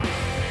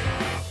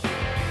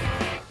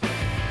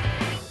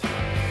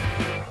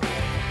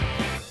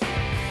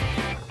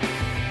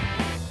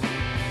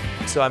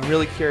so I'm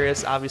really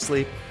curious,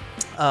 obviously.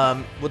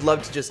 Would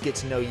love to just get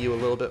to know you a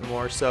little bit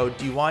more. So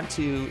do you want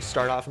to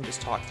start off and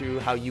just talk through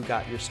how you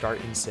got your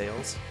start in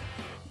sales?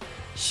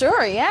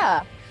 Sure,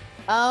 yeah.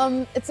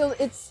 It's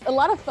a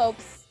lot of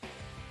folks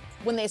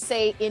when they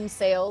say in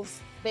sales,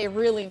 they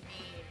really mean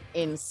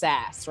in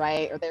SaaS,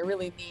 right? Or they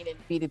really mean in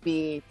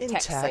B2B In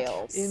tech tech, in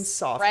sales,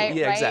 software. right?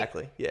 Yeah, Right.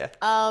 exactly. Yeah.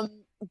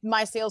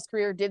 My sales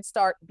career did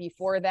start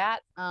before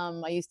that.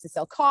 I used to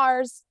sell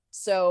cars.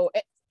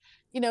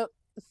 You know,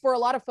 for a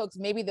lot of folks,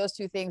 maybe those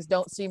two things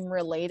don't seem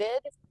related,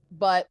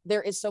 but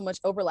there is so much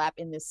overlap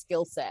in this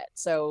skill set.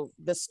 So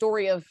the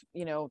story of,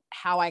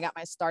 how I got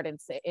my start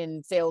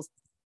in sales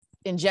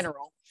in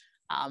general,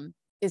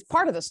 is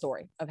part of the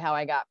story of how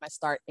I got my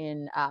start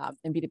in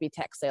B2B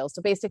tech sales.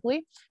 So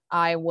basically,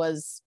 I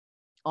was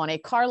on a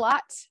car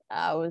lot.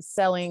 I was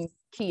selling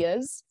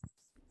Kias.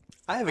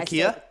 I have a I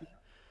still, Kia.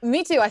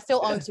 Me too. I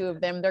still own Yeah, two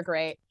of them. They're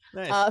great.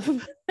 nice.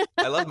 Um,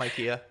 I love my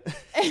Kia.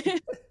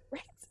 right,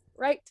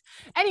 right.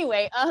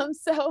 Anyway,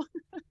 so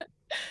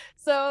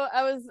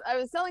I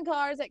was selling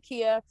cars at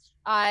Kia.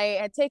 I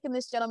had taken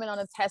this gentleman on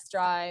a test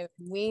drive.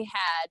 We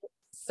had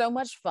so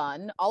much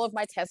fun. All of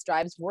my test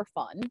drives were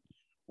fun,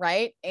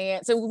 right?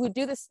 And so we would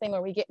do this thing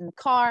where we get in the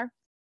car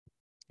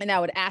and I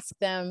would ask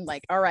them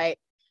like, all right,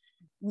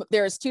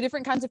 there's two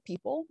different kinds of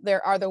people.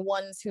 There are the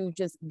ones who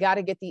just got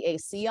to get the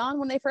AC on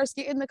when they first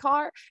get in the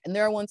car, and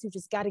there are ones who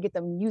just got to get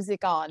the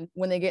music on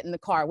when they get in the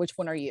car. Which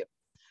one are you?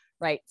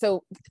 Right.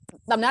 So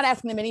I'm not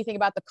asking them anything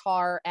about the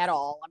car at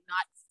all. I'm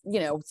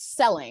not,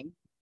 selling.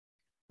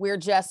 We're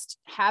just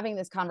having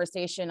this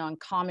conversation on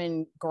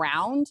common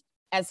ground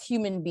as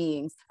human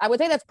beings. I would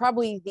say that's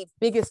probably the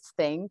biggest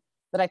thing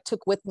that I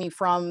took with me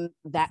from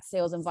that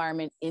sales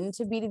environment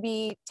into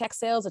B2B tech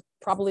sales. It's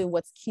probably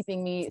what's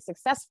keeping me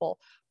successful.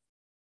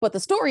 But the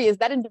story is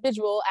that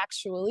individual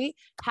actually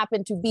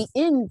happened to be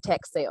in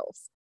tech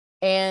sales.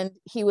 And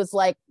he was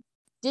like,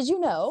 did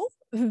you know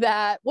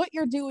that what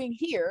you're doing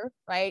here,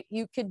 right?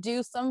 You could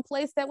do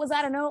someplace that was,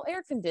 I don't know,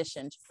 air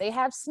conditioned. They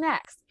have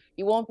snacks.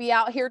 You won't be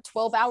out here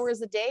 12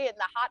 hours a day in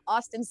the hot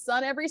Austin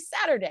sun every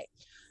Saturday.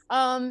 He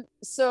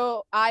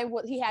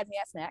had me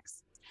at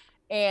snacks.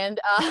 And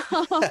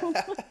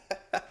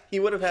He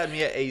would have had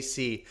me at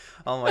AC.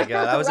 Oh my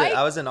God. I was right.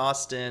 I was in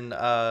Austin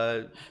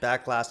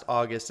back last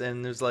August,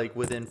 and there's like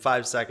within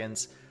 5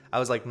 seconds I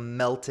was like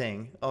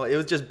melting. Oh, it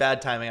was just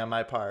bad timing on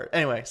my part.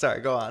 Anyway,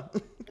 sorry, go on.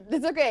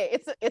 It's okay.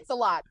 It's a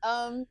lot.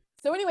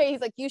 So anyway,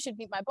 he's like, you should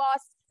meet my boss.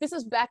 This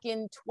was back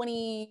in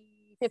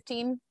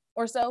 2015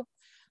 or so.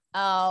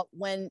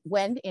 When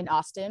in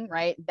Austin,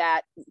 right?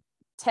 That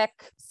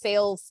tech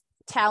sales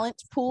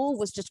talent pool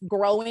was just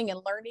growing and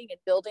learning and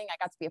building. I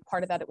got to be a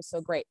part of that. It was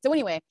so great. So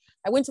anyway,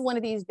 I went to one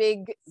of these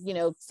big,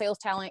 sales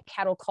talent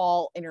cattle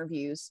call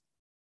interviews,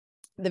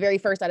 the very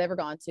first I'd ever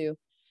gone to.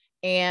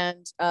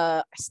 And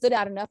I stood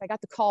out enough. I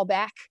got the call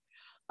back.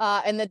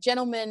 And the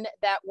gentleman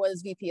that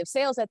was VP of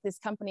sales at this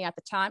company at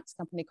the time, this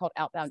company called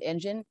Outbound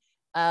Engine,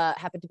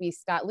 happened to be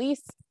Scott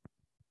Leese.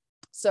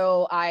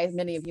 So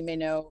many of you may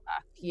know,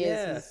 he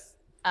Yeah. is.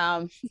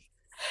 Um,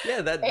 Yeah,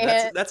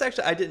 and that's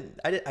actually I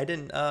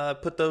didn't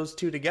put those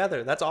two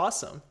together. That's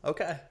awesome.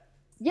 Okay.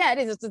 yeah, it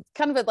is. It's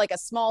kind of like a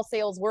small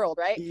sales world,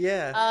 right?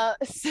 Yeah. Uh,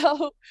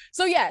 so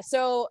so yeah,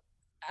 so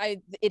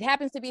it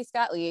happens to be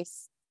Scott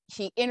Leese.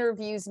 He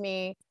interviews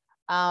me,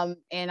 and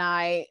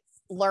I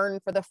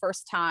learned for the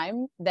first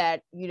time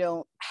that you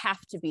don't have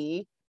to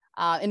be,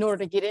 in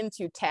order to get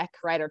into tech,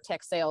 right, or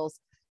tech sales.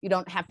 You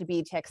don't have to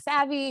be tech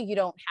savvy. You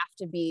don't have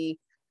to be,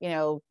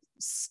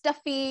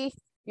 stuffy.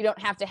 You don't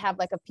have to have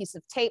like a piece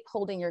of tape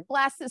holding your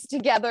glasses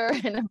together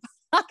and a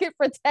pocket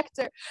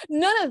protector.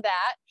 None of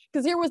that.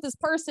 Because here was this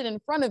person in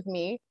front of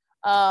me,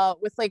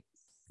 with like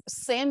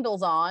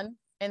sandals on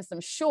and some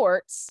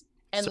shorts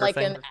and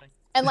Surfing.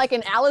 like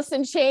an Alice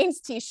in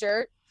Chains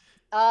t-shirt.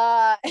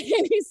 And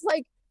he's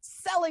like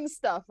selling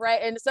stuff, right?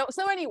 And so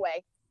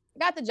anyway, I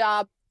got the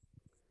job,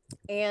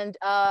 and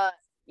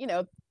you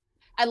know,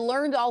 I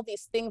learned all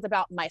these things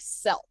about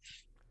myself.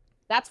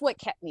 That's what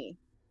kept me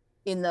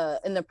in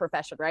the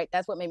profession, right?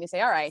 That's what made me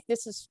say, all right,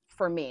 this is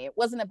for me. It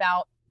wasn't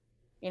about,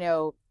 you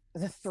know,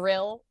 the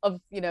thrill of,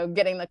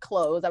 getting the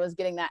clothes. I was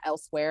getting that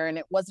elsewhere. And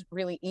it wasn't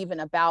really even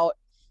about,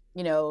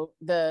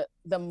 the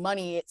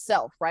money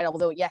itself, right?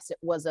 Although yes, it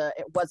was a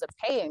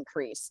pay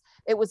increase.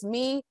 It was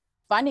me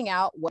finding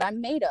out what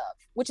I'm made of,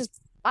 which is,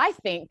 I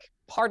think,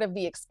 part of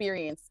the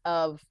experience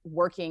of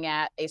working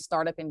at a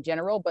startup in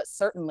general, but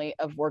certainly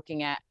of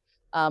working at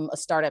a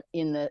startup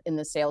in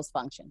the sales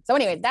function. So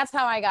anyway, that's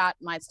how I got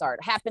my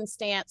start.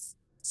 Happenstance.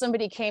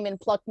 Somebody came and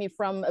plucked me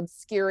from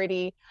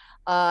obscurity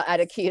at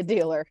a Kia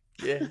dealer.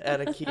 Yeah,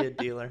 at a Kia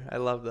dealer. I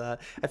love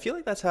that. I feel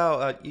like that's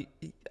how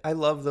I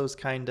love those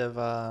kind of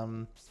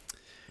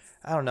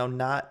I don't know,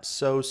 not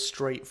so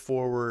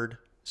straightforward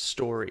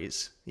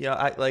stories.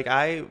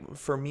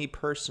 For me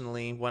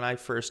personally, when I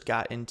first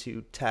got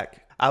into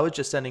tech, I was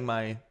just sending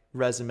my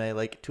resume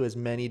like to as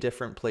many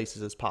different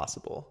places as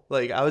possible.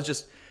 Like I was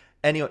just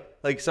anyway,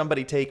 like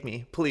somebody take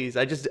me, please.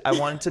 I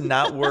wanted to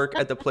not work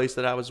at the place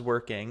that I was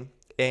working,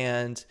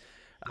 and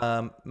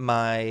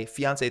My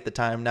fiance at the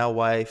time, now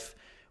wife,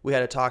 we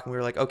had a talk and we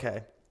were like,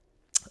 okay,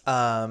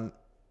 um,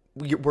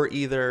 we're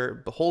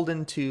either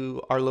beholden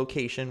to our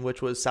location,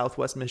 which was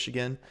Southwest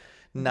Michigan,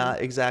 Mhm.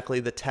 not exactly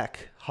the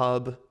tech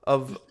hub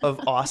of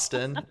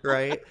Austin,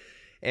 right?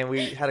 And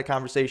we had a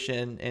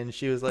conversation, and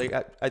she was like,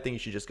 I think you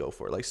should just go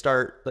for it. Like,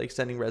 start like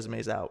sending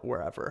resumes out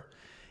wherever."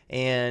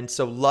 And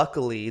so,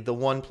 luckily, the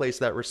one place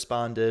that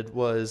responded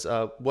was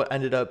what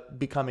ended up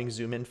becoming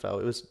Zoom Info.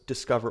 It was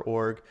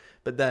Discover.org.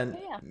 But then,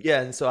 Yeah.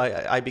 yeah, and so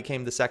I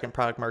became the second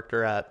product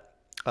marketer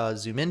at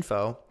Zoom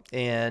Info.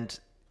 And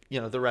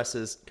the rest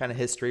is kind of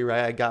history,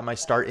 right? I got my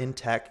start in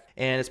tech,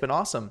 and it's been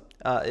awesome.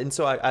 And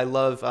so I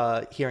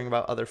love hearing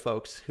about other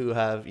folks who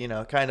have,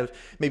 kind of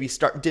maybe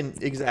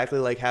didn't exactly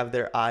like have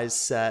their eyes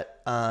set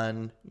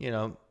on,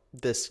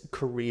 this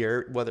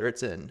career, whether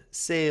it's in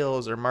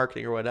sales or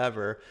marketing or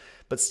whatever,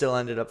 but still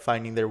ended up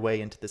finding their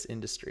way into this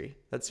industry.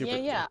 That's Yeah,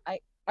 super yeah. cool.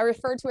 I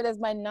refer to it as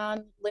my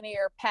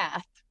non-linear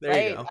path, There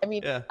you right? go. I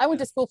mean, Yeah. I went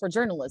to school for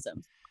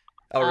journalism,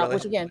 Oh, really?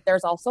 which again,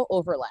 there's also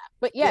overlap.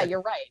 But yeah, Yeah.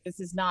 you're right. This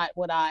is not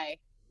what I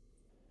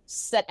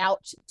set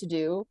out to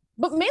do,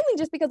 but mainly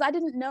just because I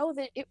didn't know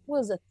that it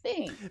was a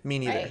thing, Me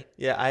neither. right?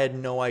 Yeah, I had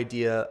no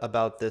idea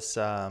about this.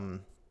 I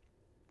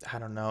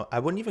don't know. I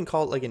wouldn't even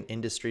call it like an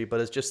industry, but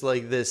it's just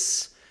like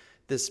this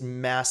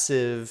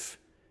massive.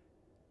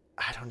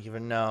 I don't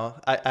even know.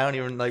 I don't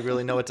even like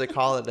really know what to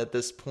call it at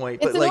this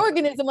point. It's But an like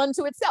organism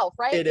unto itself,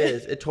 right? it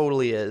is. It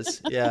totally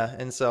is. Yeah.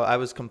 And so I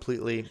was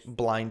completely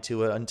blind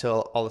to it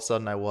until all of a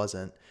sudden I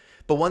wasn't.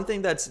 But one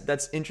thing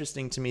that's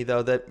interesting to me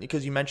though, that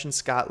because you mentioned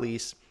Scott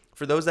Leese,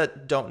 for those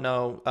that don't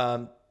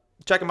know,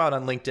 check him out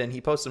on LinkedIn.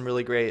 He posts some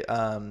really great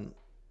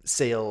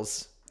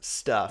sales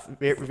stuff.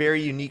 Very,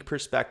 very unique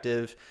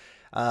perspective.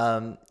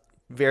 Um,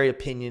 very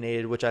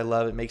opinionated, which I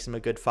love. It makes him a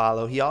good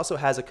follow. He also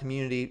has a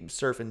community,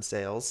 Surf and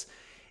Sales,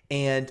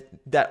 and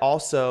that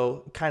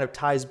also kind of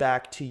ties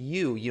back to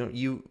you.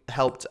 You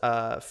helped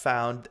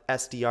found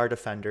SDR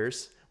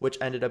Defenders, which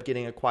ended up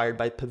getting acquired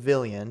by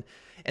Pavilion,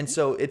 and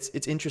so it's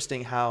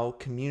interesting how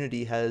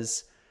community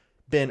has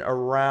been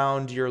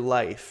around your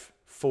life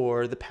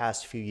for the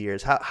past few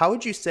years. How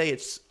would you say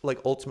it's like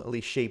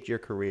ultimately shaped your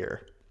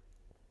career?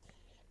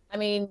 I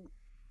mean,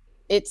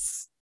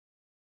 it's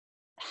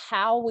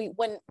how we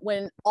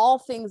when all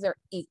things are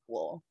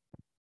equal,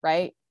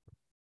 right?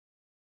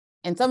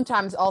 And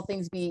sometimes all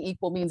things being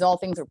equal means all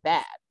things are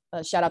bad.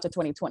 Shout out to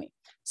 2020.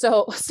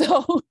 So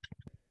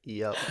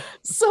Yep.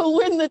 so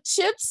when the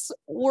chips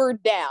were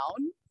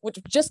down, which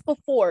just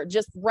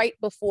right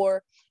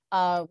before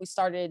we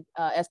started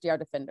SDR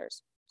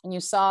Defenders, and you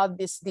saw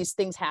these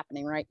things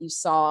happening, right? You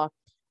saw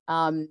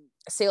um,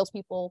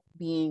 salespeople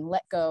being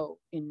let go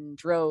in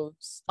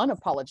droves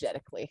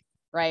unapologetically,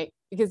 right?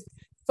 Because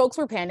folks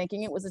were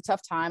panicking. It was a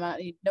tough time.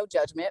 No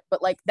judgment,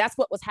 but like that's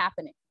what was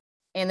happening.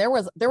 And there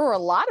were a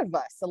lot of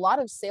us, a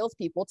lot of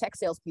salespeople, tech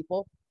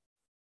salespeople,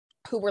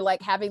 who were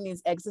like having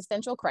these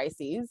existential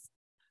crises,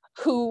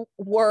 who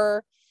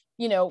were,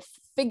 you know,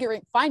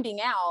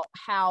 finding out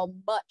how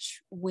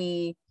much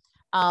we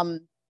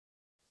um,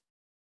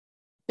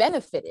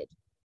 benefited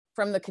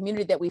from the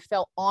community that we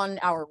felt on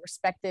our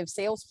respective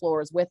sales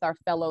floors with our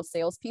fellow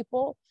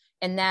salespeople.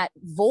 And that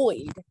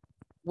void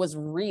was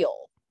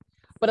real.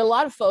 But a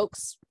lot of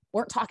folks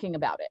weren't talking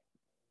about it,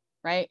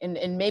 right?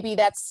 And maybe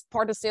that's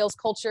part of sales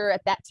culture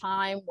at that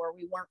time where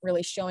we weren't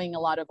really showing a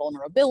lot of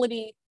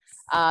vulnerability.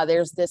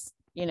 There's this,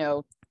 you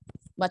know,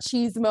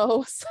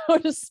 machismo, so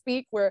to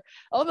speak, where,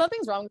 oh,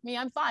 nothing's wrong with me.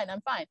 I'm fine.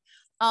 I'm fine.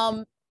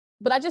 Um,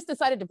 but I just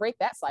decided to break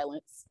that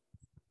silence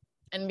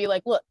and be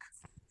like, look,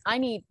 I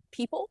need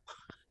people,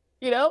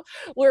 you know,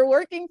 we're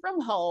working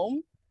from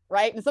home,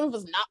 right? And some of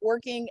us not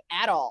working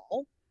at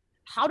all.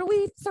 How do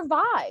we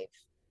survive?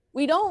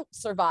 We don't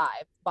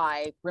survive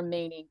by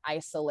remaining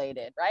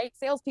isolated, right?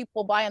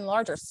 Salespeople, by and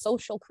large, are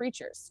social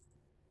creatures.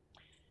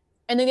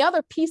 And then the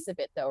other piece of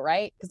it, though,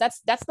 right?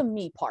 Because that's the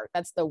me part.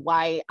 That's the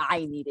why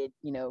I needed,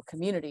 you know,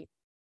 community.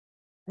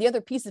 The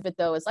other piece of it,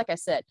 though, is like I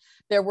said,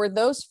 there were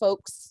those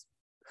folks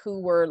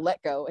who were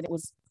let go, and it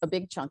was a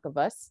big chunk of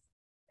us.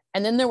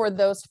 And then there were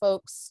those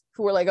folks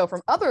who were let go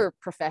from other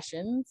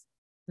professions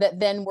that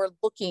then were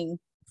looking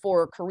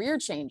for career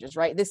changes,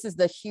 right? This is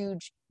the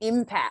huge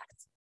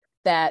impact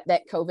that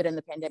COVID and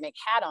the pandemic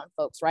had on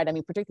folks, right? I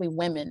mean, particularly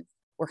women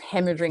were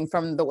hemorrhaging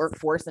from the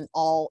workforce in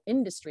all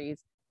industries.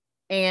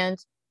 And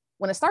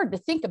when I started to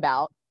think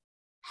about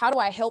how do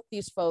I help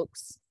these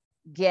folks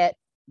get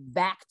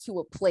back to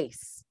a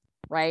place,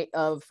 right,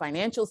 of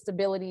financial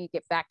stability,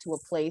 get back to a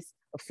place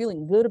of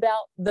feeling good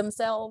about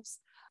themselves,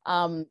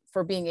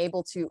 for being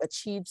able to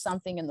achieve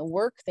something in the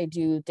work they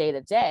do day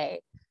to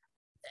day.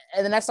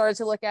 And then I started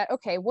to look at,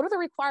 okay, what are the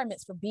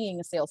requirements for being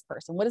a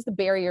salesperson? What is the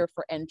barrier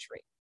for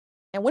entry?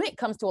 And when it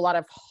comes to a lot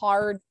of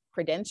hard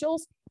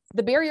credentials,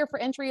 the barrier for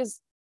entry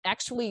is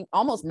actually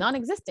almost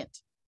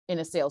non-existent in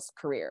a sales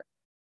career.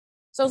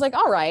 So I was like,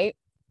 all right,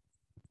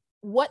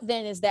 what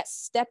then is that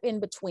step in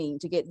between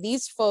to get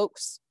these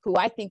folks who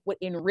I think would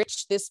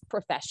enrich this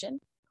profession,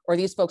 or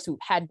these folks who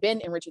had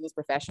been enriching this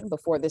profession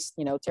before this,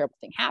 terrible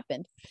thing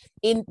happened,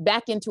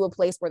 back into a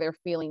place where they're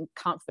feeling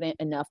confident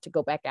enough to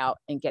go back out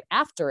and get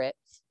after it.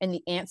 And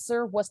the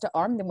answer was to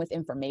arm them with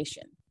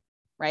information,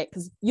 right?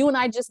 Because you and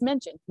I just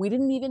mentioned, we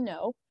didn't even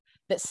know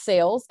that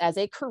sales as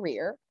a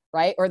career,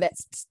 right? Or that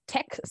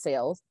tech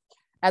sales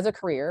as a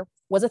career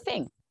was a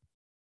thing.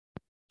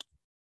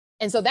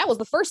 And so that was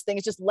the first thing,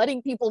 is just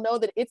letting people know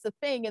that it's a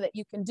thing and that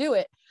you can do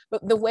it.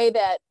 But the way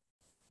that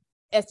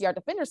SDR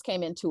Defenders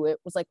came into it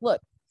was like,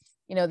 look,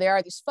 there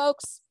are these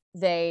folks,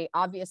 they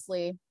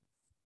obviously,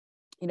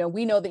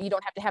 we know that you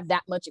don't have to have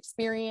that much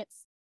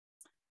experience,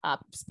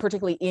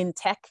 particularly in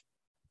tech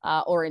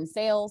or in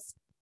sales,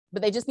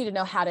 but they just need to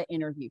know how to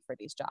interview for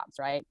these jobs,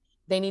 right?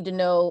 They need to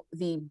know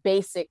the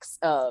basics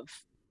of,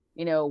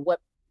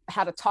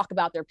 how to talk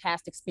about their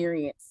past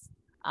experience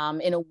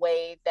in a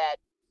way that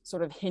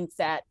sort of hints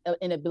at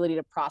an ability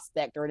to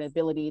prospect or an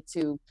ability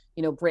to,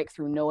 break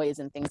through noise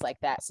and things like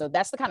that. So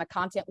that's the kind of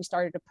content we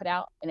started to put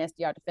out in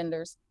SDR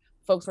Defenders.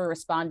 Folks were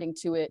responding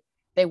to it.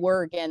 They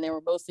were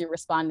mostly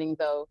responding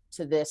though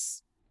to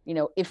this,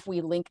 if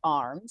we link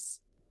arms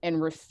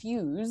and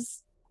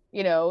refuse,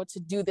 to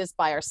do this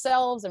by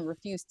ourselves and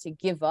refuse to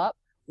give up,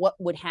 what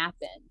would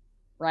happen,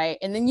 right?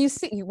 And then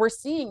we're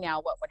seeing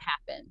now what would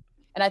happen.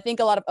 And I think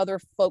a lot of other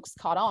folks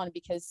caught on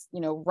because,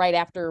 right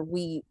after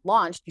we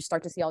launched, you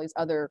start to see all these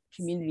other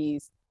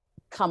communities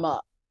come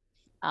up.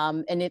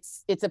 And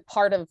it's a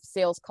part of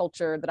sales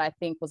culture that I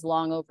think was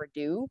long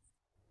overdue,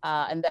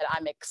 and that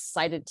I'm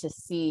excited to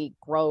see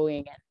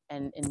growing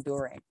and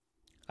enduring.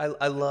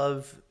 I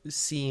love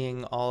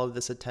seeing all of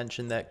this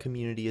attention that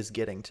community is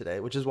getting today,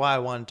 which is why I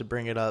wanted to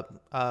bring it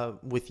up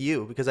with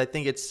you, because I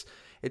think it's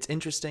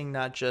interesting,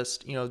 not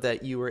just,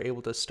 that you were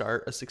able to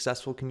start a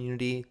successful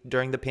community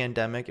during the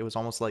pandemic. It was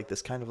almost like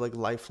this kind of like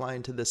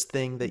lifeline to this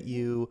thing that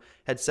you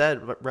had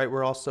said, right?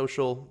 We're all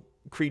social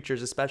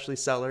creatures, especially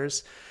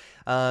sellers.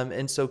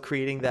 And so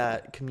creating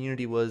that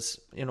community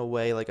was, in a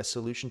way, like a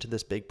solution to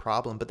this big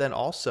problem. But then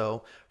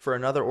also for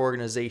another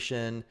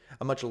organization,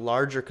 a much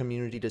larger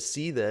community, to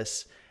see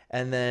this.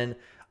 And then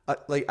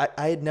I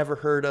had never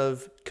heard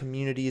of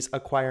communities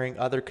acquiring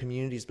other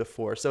communities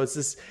before. So it's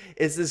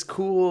this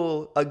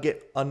cool,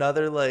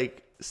 another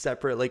like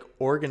separate like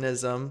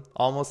organism,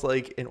 almost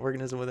like an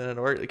organism within an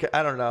organ.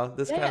 I don't know,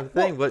 this kind of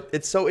thing, but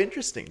it's so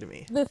interesting to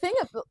me. The thing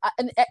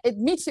of,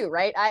 me too,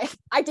 right?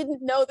 I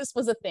didn't know this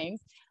was a thing.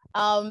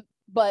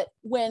 But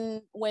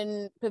when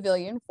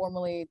Pavilion,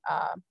 formerly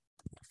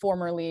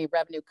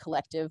Revenue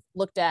Collective,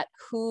 looked at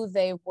who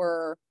they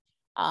were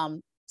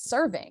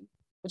serving,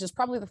 which is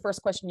probably the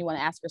first question you want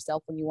to ask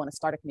yourself when you want to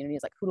start a community,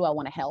 is like, who do I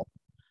want to help?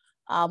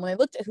 When they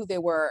looked at who they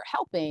were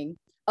helping,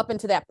 up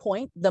until that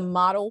point, the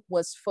model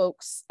was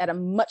folks at a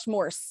much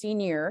more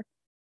senior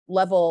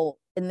level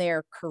in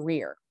their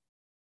career.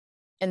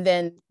 And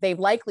then they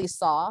likely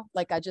saw,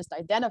 like I just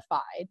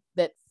identified,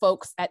 that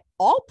folks at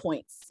all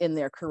points in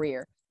their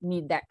career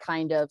need that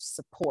kind of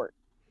support,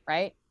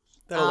 right?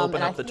 That'll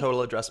open up the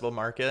total addressable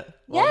market.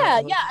 Yeah.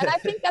 And I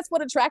think that's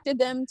what attracted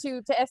them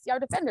to SDR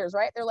Defenders,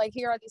 right? They're like,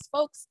 here are these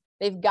folks.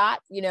 They've got,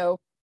 a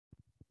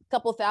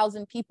couple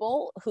thousand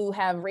people who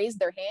have raised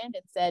their hand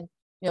and said,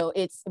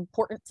 it's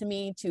important to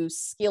me to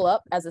skill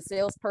up as a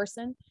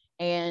salesperson.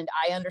 And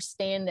I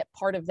understand that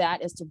part of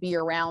that is to be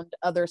around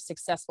other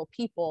successful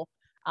people.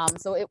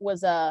 So it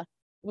was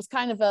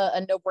kind of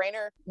a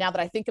no-brainer now that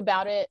I think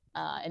about it.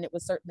 And it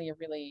was certainly a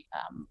really,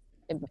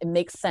 it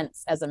makes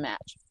sense as a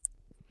match.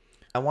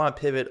 I want to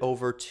pivot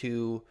over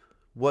to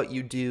what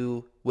you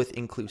do with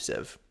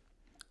Inclusive.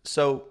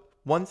 So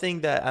one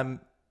thing that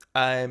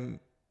I'm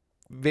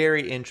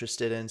very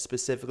interested in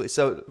specifically.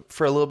 So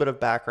for a little bit of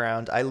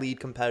background, I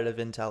lead competitive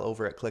intel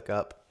over at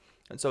ClickUp.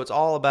 And so it's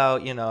all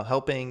about,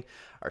 helping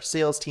our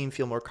sales team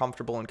feel more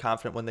comfortable and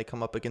confident when they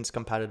come up against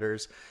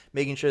competitors,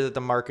 making sure that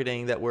the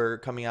marketing that we're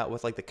coming out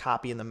with, like the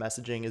copy and the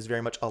messaging, is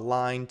very much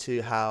aligned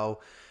to how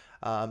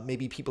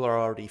maybe people are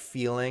already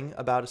feeling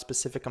about a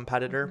specific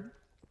competitor.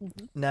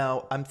 Mm-hmm.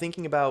 Now, I'm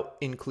thinking about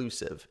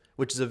Inclusive,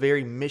 which is a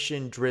very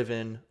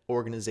mission-driven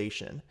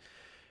organization.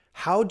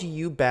 How do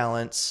you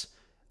balance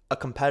a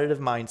competitive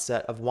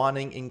mindset of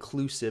wanting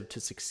Inclusive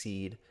to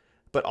succeed,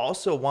 but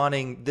also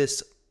wanting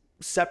this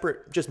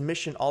separate just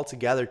mission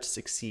altogether to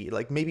succeed?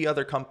 Like maybe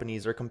other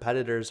companies or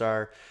competitors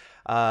are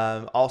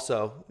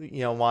also,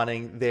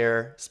 wanting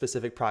their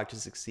specific product to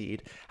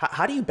succeed.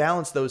 How do you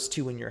balance those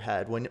two in your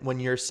head when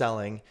you're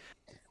selling?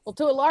 Well,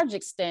 to a large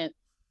extent,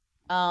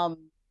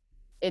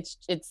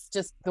 it's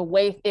just the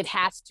way it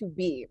has to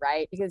be,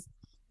 right? Because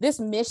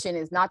this mission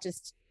is not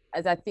just,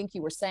 as I think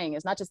you were saying,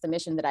 it's not just the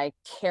mission that I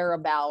care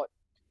about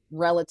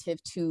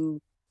relative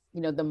to,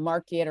 the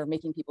market or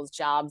making people's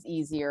jobs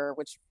easier,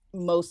 which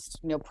most,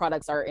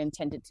 products are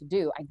intended to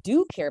do. I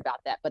do care about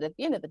that. But at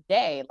the end of the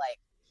day, like,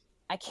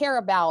 I care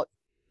about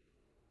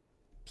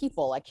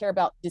people. I care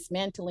about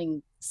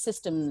dismantling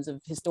systems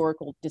of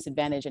historical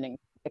disadvantage and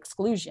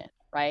exclusion,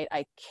 right?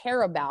 I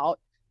care about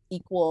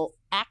equal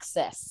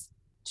access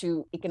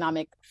to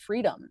economic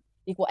freedom,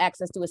 equal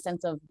access to a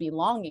sense of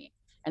belonging.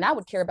 And I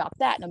would care about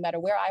that no matter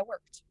where I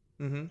worked.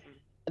 Mm-hmm.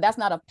 that's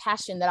not a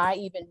passion that I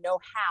even know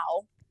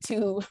how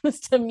to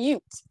to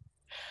mute.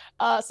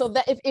 So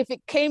that if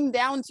it came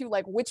down to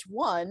like which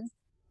one,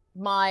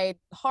 my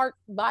heart,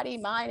 body,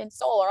 mind, and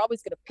soul are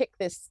always going to pick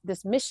this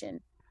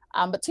mission.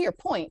 But to your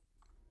point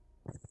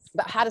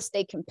about how to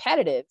stay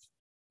competitive,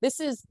 this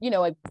is, you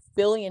know, a $1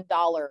 billion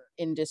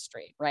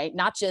industry, right?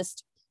 Not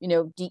just, you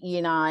know, DE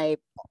and I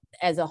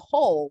as a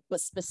whole,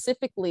 but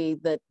specifically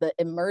the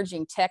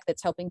emerging tech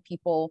that's helping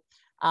people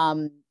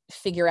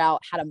figure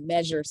out how to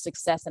measure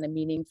success in a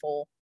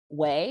meaningful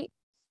way.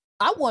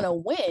 I want to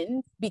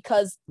win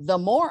because the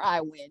more I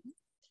win,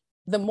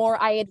 the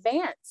more I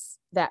advance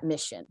that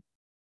mission.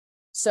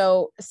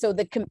 So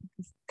the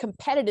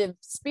competitive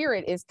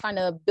spirit is kind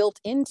of built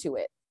into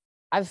it.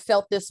 I've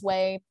felt this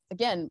way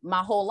again my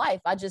whole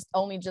life. I just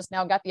only just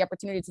now got the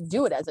opportunity to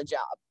do it as a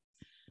job.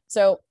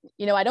 So,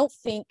 you know, I don't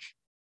think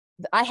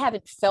I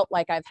haven't felt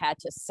like I've had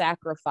to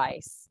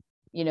sacrifice,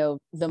 you know,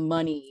 the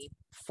money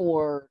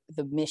for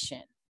the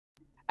mission.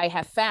 I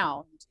have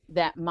found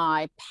that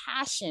my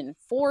passion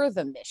for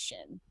the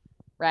mission,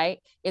 right,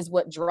 is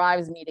what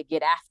drives me to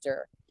get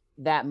after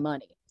that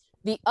money.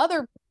 The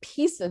other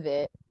piece of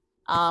it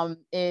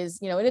is,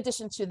 you know, in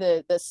addition to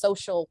the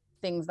social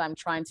things I'm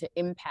trying to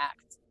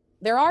impact,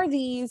 there are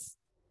these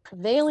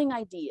prevailing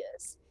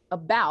ideas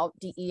about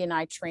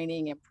DE&I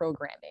training and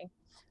programming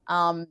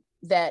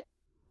that,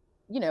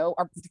 you know,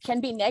 can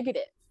be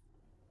negative.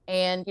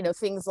 And, you know,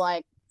 things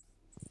like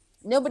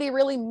nobody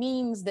really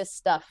means this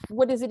stuff.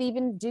 What does it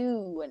even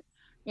do? And,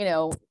 you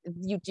know,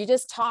 you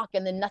just talk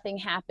and then nothing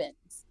happens.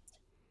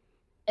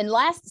 And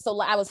so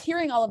I was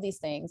hearing all of these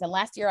things. And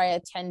last year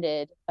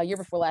a year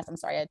before last, I'm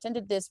sorry, I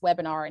attended this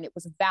webinar, and it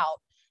was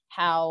about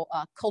how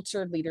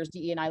cultured leaders,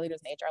 DE&I leaders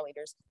and HR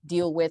leaders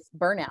deal with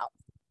burnout.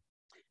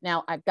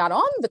 Now, I got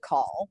on the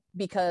call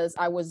because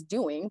I was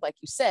doing, like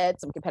you said,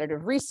 some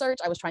competitive research.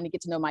 I was trying to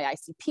get to know my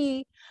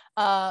ICP.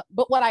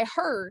 But what I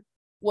heard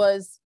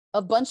was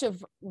a bunch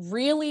of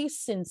really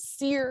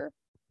sincere,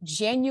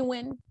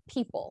 genuine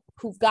people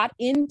who got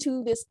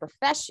into this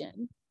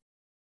profession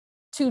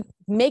to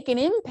make an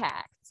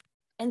impact.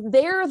 And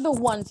they're the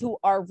ones who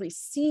are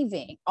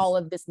receiving all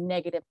of this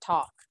negative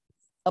talk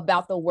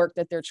about the work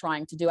that they're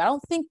trying to do. I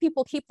don't think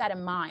people keep that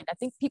in mind. I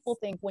think people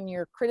think when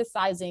you're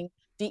criticizing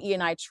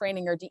DE&I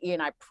training or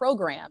DE&I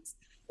programs,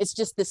 it's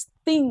just this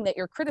thing that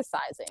you're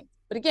criticizing.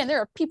 But again, there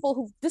are people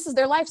who this is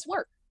their life's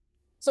work.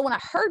 So when I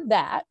heard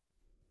that,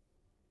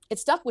 it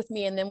stuck with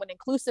me. And then when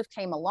Inclusive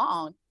came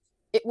along,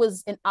 it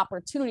was an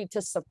opportunity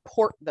to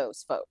support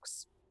those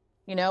folks.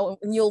 You know,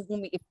 and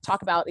when we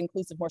talk about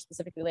Inclusive more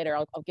specifically later,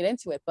 I'll get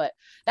into it. But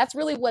that's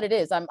really what it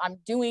is. I'm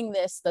doing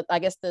this, I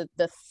guess the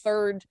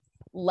third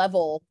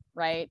level,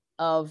 right,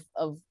 of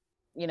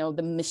you know,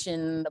 the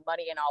mission, the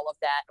money, and all of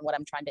that, and what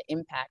I'm trying to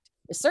impact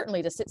is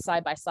certainly to sit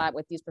side by side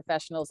with these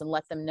professionals and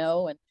let them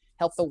know and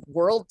help the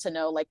world to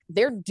know, like,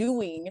 they're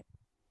doing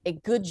a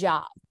good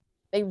job.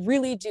 They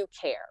really do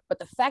care. But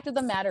the fact of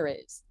the matter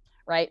is,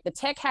 right, the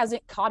tech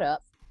hasn't caught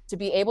up to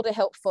be able to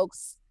help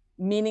folks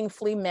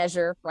meaningfully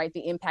measure, right,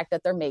 the impact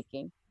that they're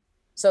making.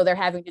 So they're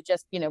having to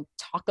just, you know,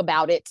 talk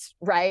about it,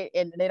 right?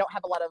 And they don't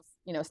have a lot of,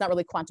 you know, it's not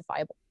really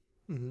quantifiable.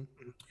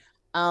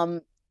 Mm-hmm.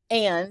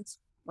 And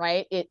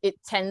right,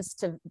 it tends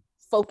to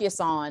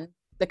focus on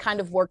the kind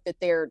of work that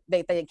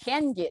they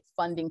can get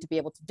funding to be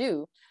able to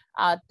do,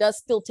 does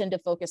still tend to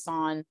focus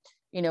on,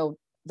 you know,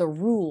 the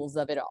rules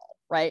of it all,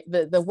 right?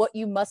 The what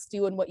you must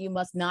do and what you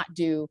must not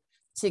do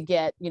to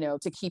get, you know,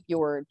 to keep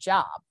your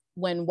job.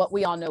 When what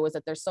we all know is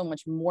that there's so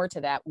much more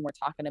to that when we're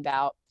talking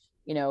about,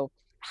 you know,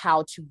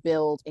 how to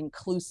build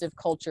inclusive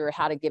culture,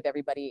 how to give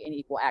everybody an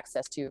equal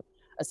access to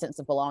a sense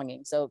of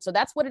belonging. So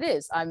that's what it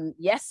is. I'm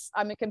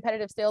a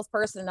competitive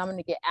salesperson and I'm going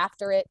to get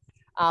after it.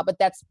 But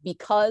that's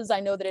because I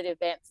know that it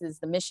advances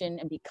the mission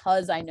and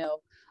because I know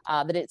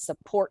that it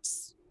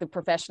supports the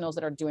professionals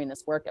that are doing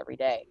this work every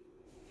day.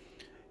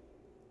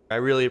 I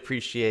really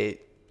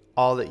appreciate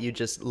all that you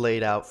just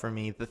laid out for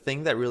me. The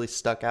thing that really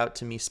stuck out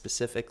to me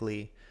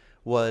specifically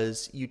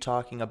was you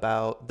talking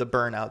about the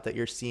burnout that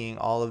you're seeing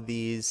all of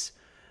these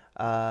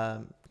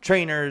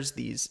trainers,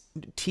 these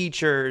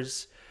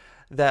teachers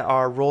that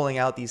are rolling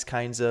out these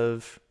kinds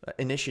of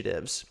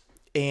initiatives.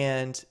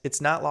 And it's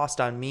not lost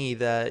on me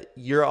that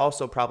you're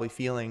also probably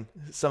feeling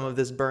some of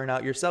this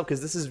burnout yourself,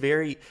 because this is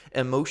very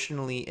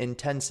emotionally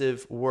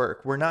intensive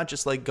work. We're not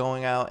just like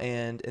going out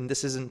and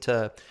this isn't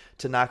to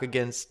knock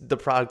against the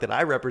product that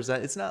I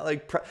represent. It's not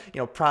like,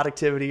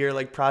 productivity or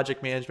like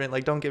project management.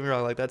 Like, don't get me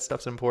wrong, like that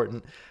stuff's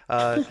important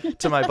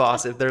to my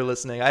boss if they're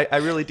listening. I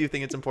really do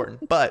think it's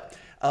important, but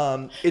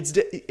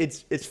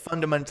it's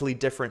fundamentally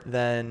different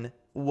than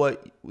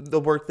what the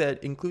work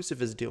that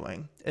Inclusive is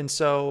doing. And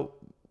so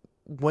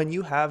when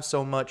you have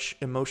so much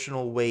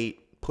emotional weight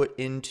put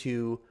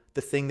into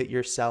the thing that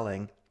you're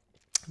selling,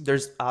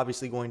 there's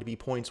obviously going to be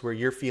points where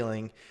you're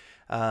feeling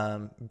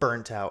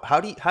burnt out.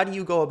 How do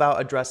you go about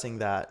addressing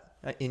that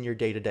in your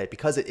day-to-day?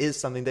 Because it is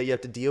something that you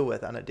have to deal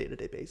with on a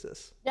day-to-day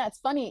basis. Yeah, it's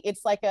funny.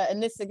 It's like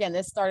and this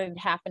started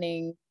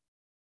happening,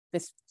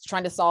 this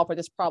trying to solve for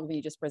this problem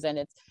you just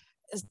presented,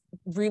 is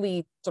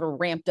really sort of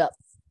ramped up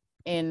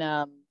in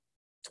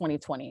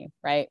 2020,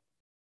 right?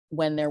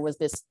 When there was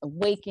this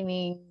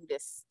awakening,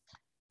 this,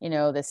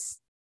 this,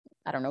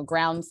 I don't know,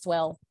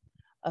 groundswell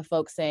of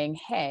folks saying,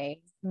 hey,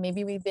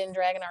 maybe we've been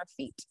dragging our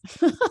feet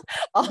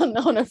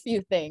on a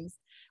few things.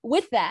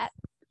 With that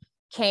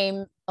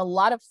came a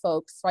lot of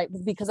folks, right?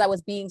 Because I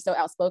was being so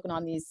outspoken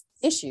on these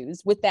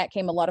issues, with that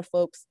came a lot of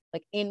folks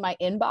like in my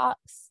inbox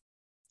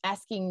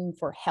asking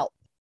for help.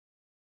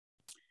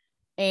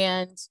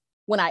 And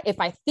if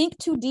I think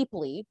too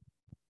deeply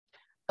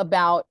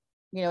about,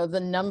 the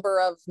number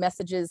of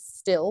messages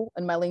still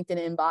in my LinkedIn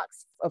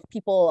inbox of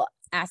people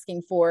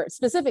asking for,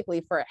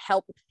 specifically for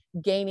help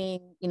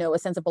gaining, a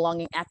sense of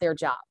belonging at their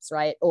jobs,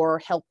 right? Or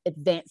help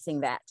advancing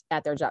that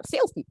at their jobs,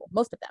 salespeople,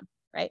 most of them,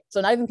 right?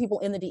 So not even people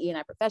in the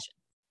DE&I profession.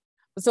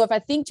 So if I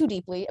think too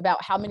deeply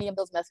about how many of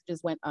those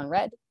messages went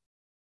unread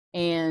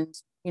and,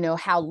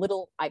 how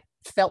little I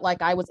felt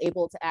like I was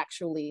able to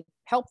actually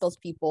help those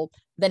people,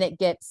 then it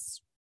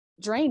gets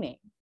draining.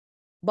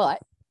 But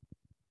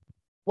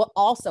what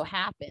also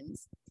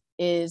happens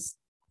is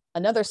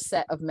another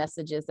set of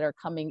messages that are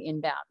coming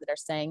inbound that are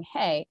saying,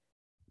 hey,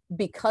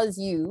 because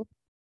you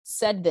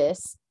said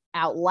this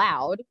out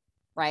loud,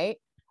 right?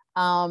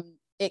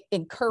 It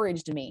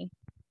encouraged me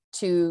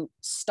to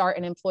start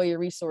an employee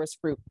resource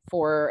group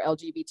for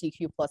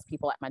LGBTQ plus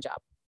people at my job,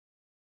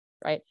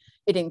 right?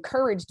 It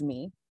encouraged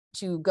me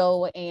to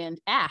go and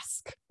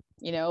ask,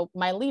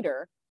 my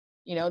leader,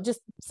 just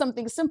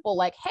something simple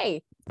like,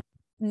 hey,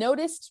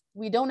 noticed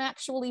we don't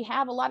actually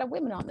have a lot of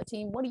women on the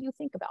team. What do you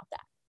think about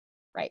that?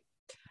 Right.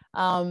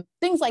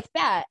 Things like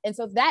that. And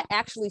so that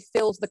actually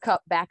fills the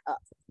cup back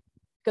up,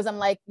 because I'm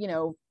like,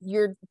 you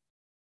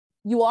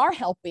are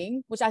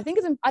helping, which I think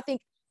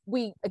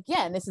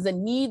this is a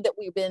need that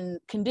we've been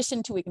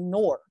conditioned to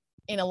ignore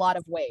in a lot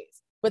of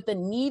ways, but the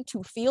need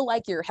to feel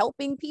like you're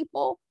helping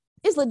people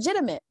is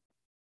legitimate.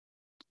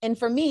 And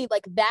for me,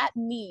 like that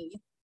need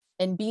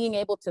and being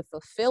able to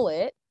fulfill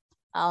it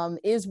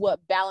is what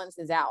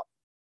balances out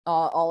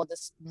all of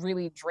this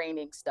really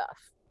draining stuff,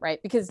 right?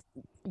 Because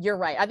you're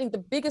right. I think the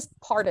biggest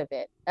part of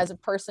it, as a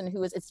person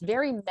who it's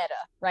very meta,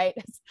 right?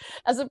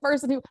 As a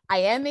person who, I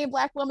am a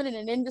Black woman in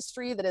an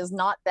industry that is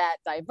not that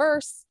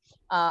diverse.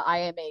 I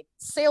am a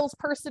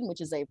salesperson,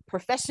 which is a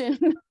profession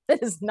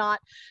that is not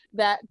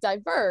that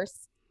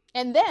diverse.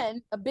 And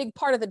then a big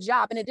part of the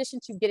job, in addition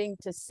to getting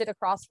to sit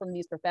across from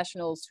these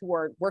professionals who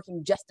are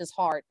working just as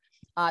hard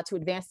to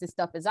advance this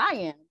stuff as I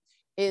am,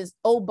 is,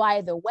 oh,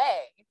 by the way,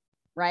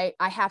 right?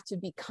 I have to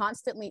be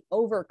constantly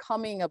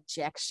overcoming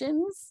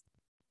objections,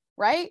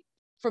 right?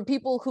 From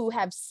people who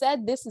have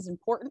said this is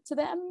important to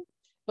them,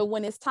 but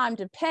when it's time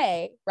to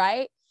pay,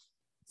 right?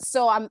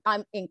 So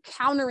I'm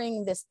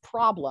encountering this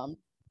problem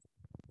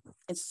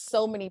in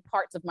so many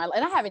parts of my life.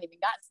 And I haven't even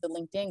gotten to the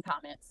LinkedIn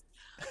comments,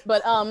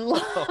 but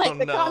like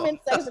the comment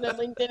section of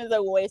LinkedIn is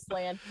a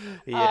wasteland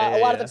a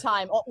lot of the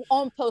time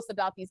on posts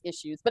about these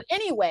issues. But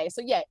anyway,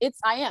 so yeah,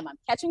 I'm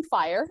catching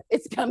fire.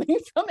 It's coming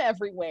from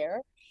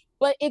everywhere.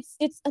 But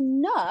it's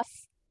enough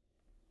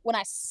when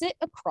I sit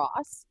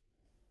across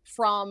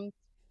from,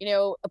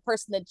 a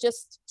person that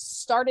just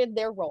started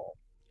their role,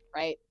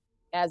 right,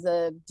 as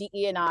a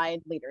DE&I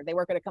leader. They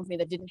work at a company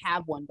that didn't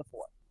have one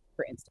before,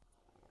 for instance.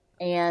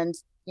 And,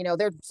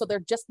 they're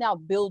just now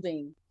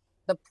building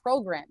the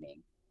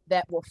programming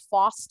that will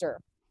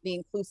foster the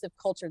inclusive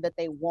culture that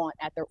they want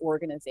at their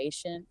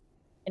organization.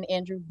 And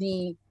Andrew,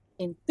 the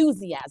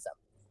enthusiasm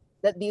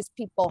that these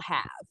people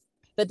have,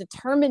 the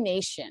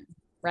determination,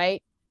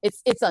 right?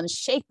 It's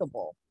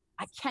unshakable.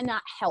 I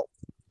cannot help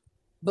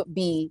but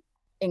be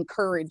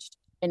encouraged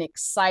and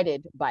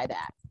excited by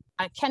that.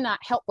 I cannot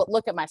help but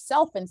look at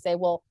myself and say,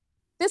 well,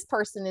 this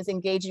person is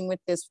engaging with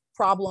this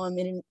problem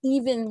in an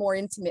even more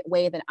intimate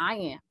way than I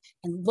am.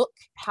 And look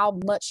how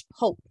much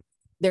hope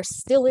there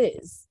still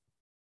is.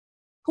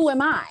 Who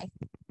am I,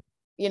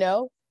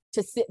 to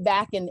sit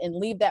back and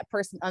leave that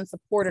person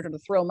unsupported, or to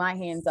throw my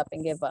hands up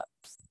and give up?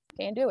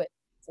 Can't do it.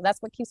 So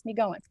that's what keeps me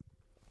going.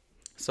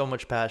 So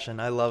much passion.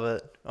 I love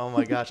it. Oh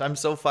my gosh. I'm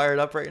so fired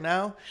up right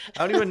now.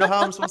 I don't even know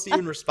how I'm supposed to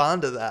even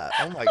respond to that.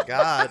 Oh my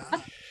God.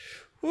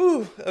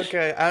 Whew.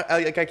 Okay.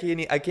 I can't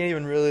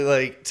even really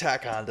like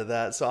tack onto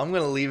that. So I'm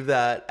going to leave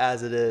that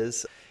as it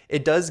is.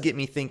 It does get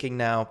me thinking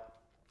now,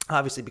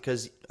 obviously,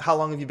 because how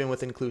long have you been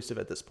with Inclusive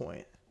at this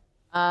point?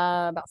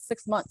 About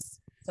 6 months.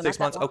 So 6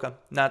 months. Okay.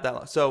 Not that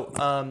long.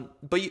 So,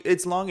 but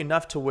it's long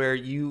enough to where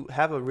you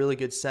have a really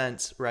good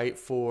sense, right,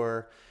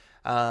 for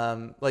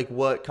like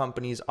what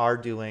companies are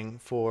doing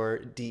for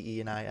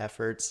DE&I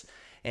efforts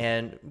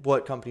and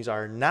what companies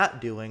are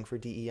not doing for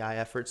DEI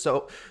efforts.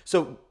 So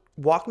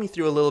walk me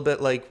through a little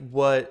bit like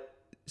what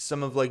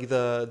some of like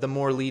the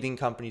more leading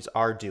companies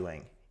are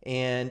doing.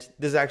 And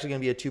this is actually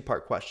going to be a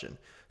two-part question.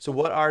 So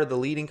what are the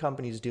leading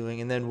companies doing?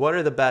 And then what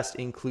are the best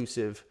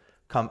inclusive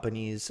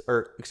companies,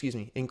 or excuse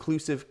me,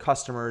 inclusive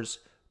customers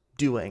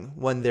doing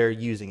when they're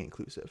using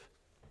inclusive?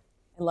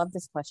 I love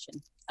this question.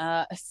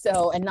 And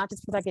not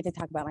just because I get to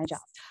talk about my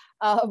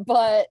job,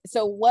 but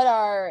so what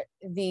are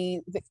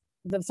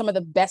some of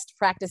the best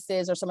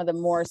practices, or some of the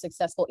more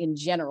successful in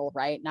general,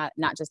 right?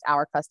 Not just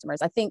our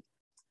customers. I think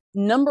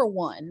Number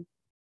one,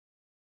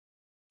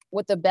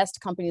 what the best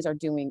companies are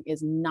doing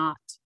is not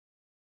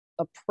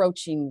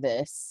approaching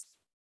this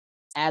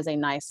as a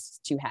nice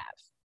to have.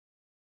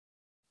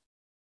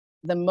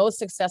 The most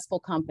successful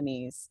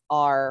companies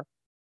are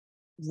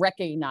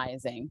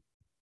recognizing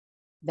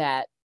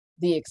that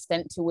the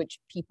extent to which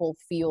people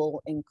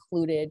feel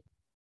included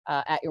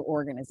at your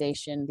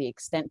organization, the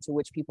extent to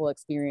which people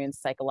experience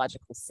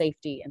psychological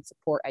safety and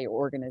support at your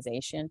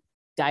organization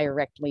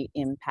directly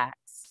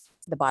impacts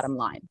the bottom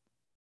line,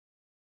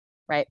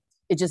 right?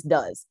 It just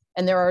does.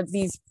 And there are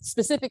these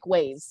specific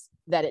ways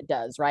that it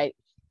does, right?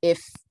 If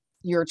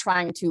you're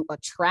trying to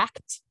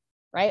attract,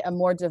 right, a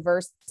more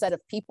diverse set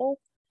of people,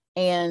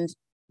 and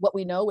what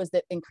we know is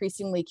that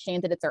increasingly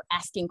candidates are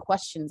asking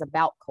questions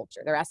about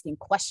culture. They're asking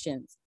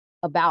questions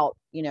about,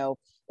 the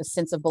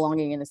sense of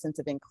belonging and the sense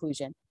of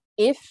inclusion.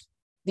 If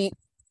the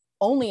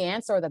only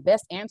answer or the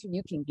best answer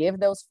you can give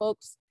those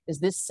folks is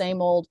this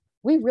same old,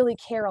 we really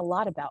care a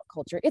lot about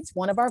culture, it's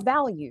one of our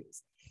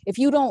values. If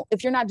you're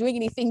not doing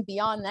anything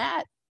beyond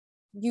that,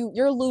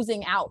 you're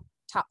losing out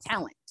top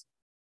talent.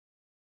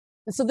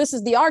 And so this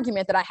is the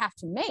argument that I have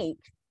to make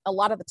a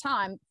lot of the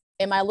time.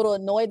 Am I a little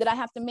annoyed that I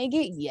have to make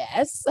it?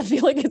 Yes. I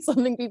feel like it's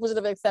something people should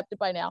have accepted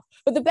by now.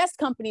 But the best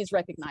companies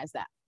recognize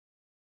that.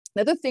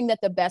 Another thing that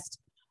the best,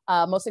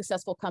 most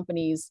successful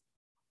companies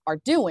are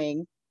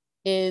doing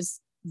is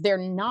they're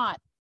not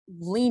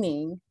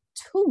leaning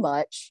too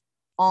much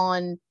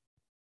on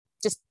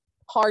just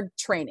hard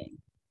training,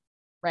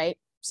 right?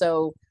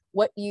 So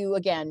what you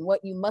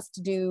must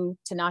do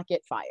to not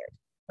get fired,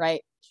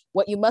 right?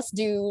 What you must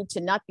do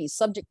to not be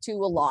subject to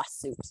a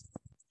lawsuit.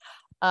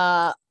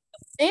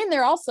 And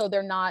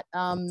they're not,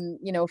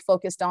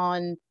 focused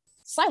on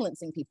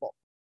silencing people,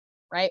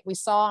 right? We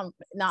saw,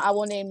 now I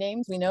won't name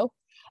names, we know,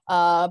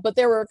 but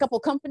there were a couple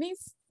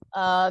companies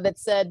that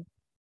said,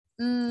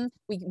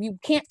 we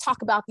can't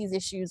talk about these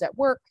issues at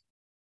work.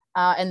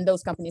 And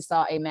those companies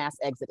saw a mass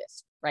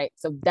exodus, right?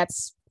 So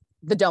that's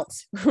the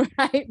don'ts,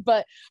 right?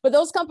 But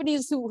those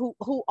companies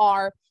who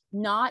are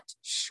not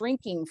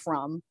shrinking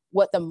from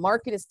what the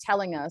market is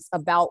telling us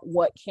about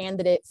what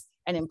candidates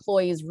and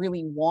employees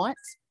really want,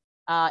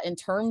 in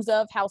terms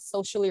of how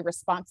socially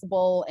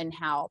responsible and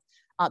how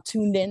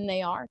tuned in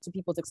they are to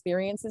people's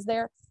experiences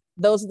there.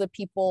 Those are the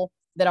people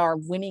that are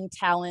winning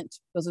talent.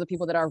 Those are the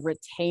people that are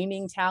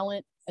retaining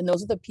talent. And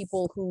those are the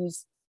people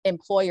whose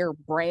employer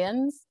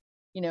brands,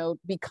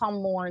 become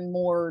more and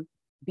more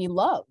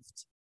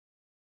beloved.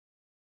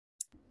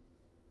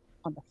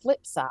 On the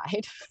flip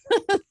side,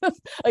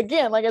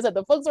 again, like I said,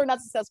 the folks who are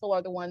not successful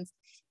are the ones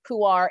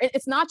who are,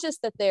 it's not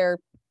just that they're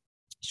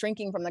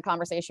shrinking from the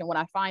conversation. What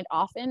I find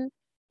often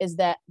is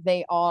that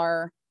they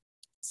are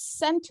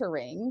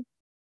centering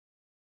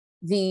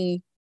the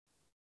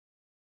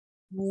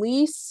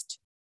least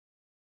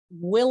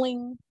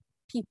willing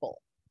people,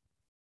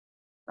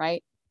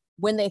 right?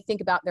 When they think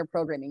about their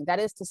programming. That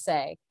is to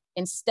say,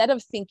 instead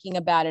of thinking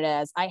about it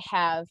as I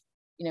have,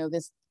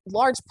 this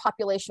large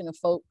population of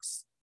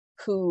folks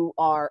who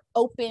are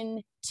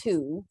open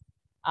to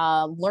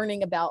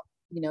learning about,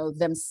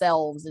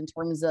 themselves in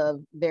terms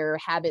of their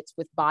habits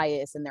with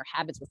bias and their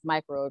habits with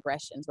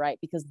microaggressions, right?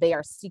 Because they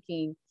are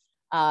seeking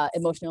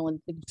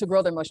to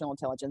grow their emotional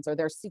intelligence, or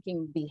they're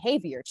seeking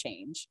behavior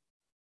change,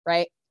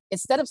 right?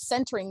 Instead of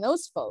centering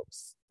those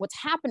folks,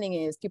 what's happening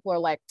is people are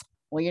like,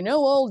 well,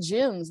 old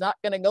Jim's not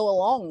going to go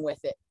along with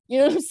it. You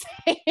know what I'm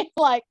saying?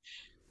 Like,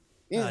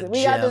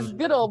 we got this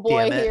good old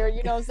boy here,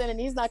 you know what I'm saying? And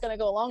he's not going to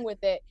go along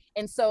with it.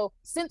 And so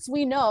since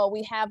we know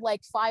we have like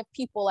 5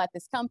 people at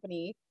this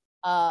company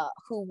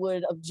who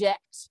would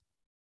object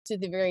to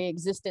the very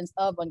existence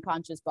of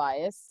unconscious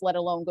bias, let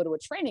alone go to a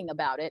training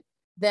about it,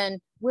 then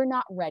we're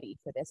not ready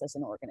for this as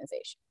an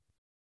organization.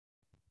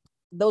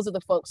 Those are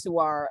the folks who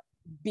are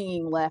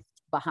being left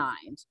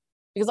behind.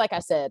 Because like I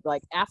said,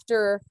 like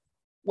after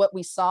what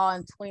we saw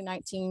in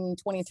 2019,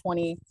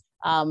 2020,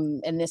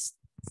 and this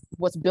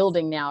what's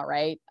building now,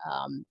 right?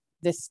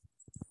 This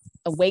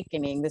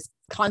awakening, this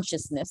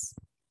consciousness,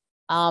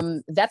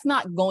 that's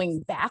not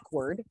going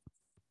backward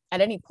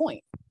at any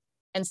point.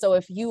 And so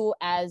if you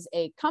as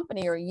a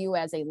company or you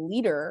as a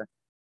leader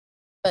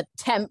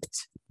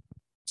attempt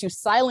to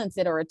silence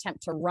it or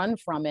attempt to run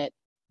from it,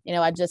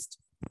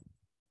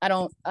 I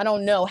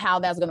don't know how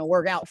that's going to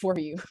work out for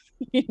you,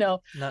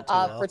 Not too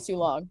well. for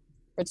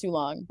too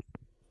long.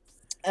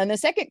 And the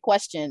second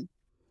question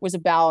was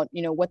about,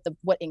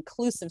 what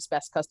inclusive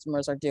best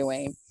customers are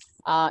doing.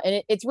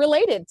 And it's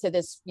related to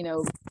this,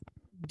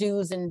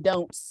 do's and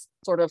don'ts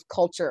sort of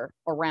culture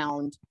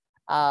around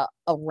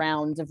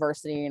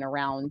diversity and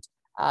around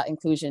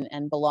inclusion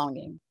and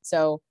belonging.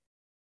 So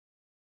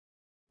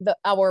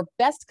our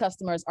best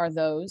customers are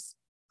those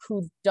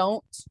who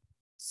don't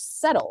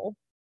settle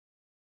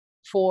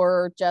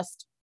for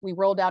just, we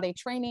rolled out a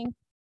training,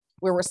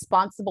 we're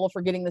responsible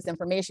for getting this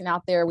information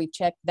out there, we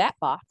checked that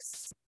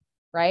box,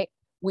 right?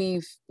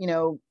 We've,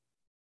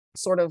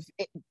 sort of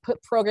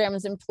put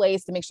programs in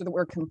place to make sure that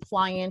we're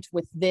compliant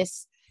with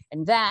this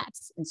and that.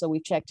 And so we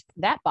checked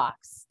that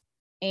box.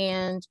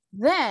 And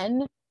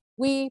then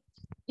we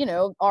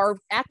are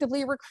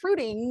actively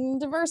recruiting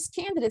diverse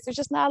candidates. There's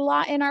just not a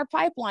lot in our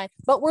pipeline,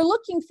 but we're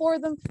looking for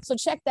them. So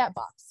check that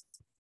box.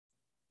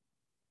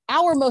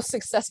 Our most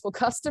successful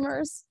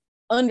customers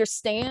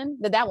understand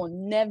that that will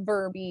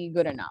never be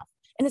good enough.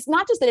 And it's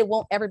not just that it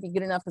won't ever be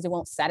good enough because it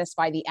won't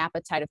satisfy the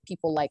appetite of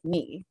people like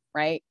me,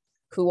 right?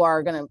 Who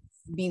are going to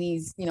be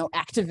these,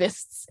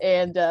 activists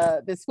and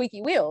the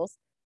squeaky wheels.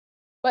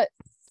 But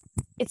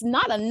it's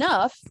not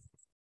enough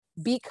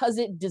because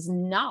it does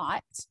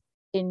not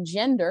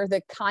engender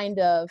the kind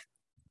of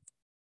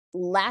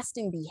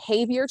lasting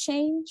behavior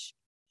change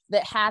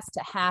that has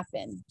to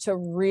happen to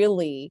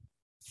really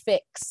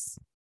fix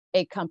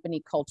a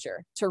company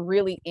culture, to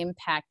really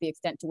impact the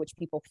extent to which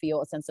people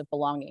feel a sense of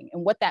belonging.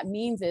 And what that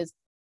means is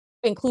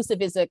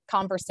Inclusive is a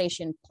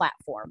conversation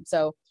platform.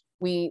 So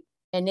we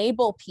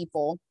enable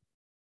people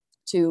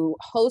to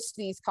host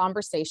these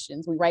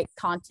conversations. We write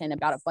content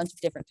about a bunch of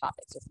different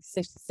topics,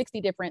 so 60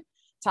 different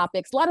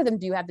topics. A lot of them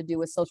do have to do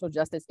with social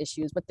justice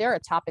issues, but there are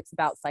topics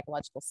about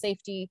psychological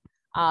safety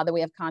that we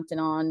have content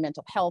on,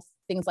 mental health,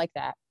 things like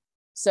that.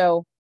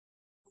 So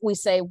we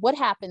say, what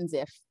happens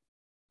if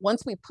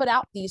once we put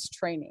out these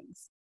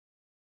trainings,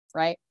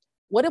 right?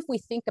 What if we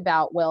think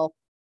about, well,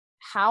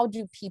 how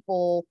do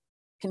people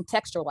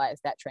contextualize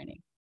that training?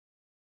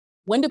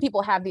 When do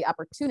people have the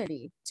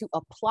opportunity to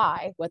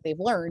apply what they've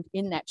learned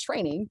in that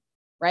training,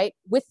 right,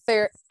 with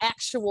their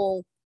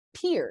actual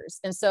peers?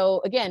 And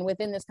so again,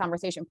 within this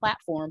conversation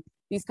platform,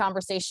 these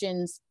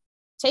conversations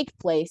take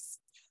place.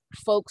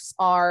 Folks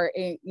are,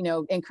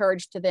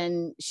 encouraged to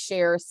then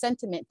share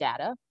sentiment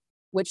data,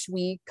 which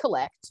we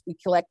collect. We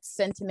collect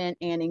sentiment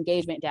and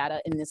engagement data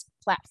in this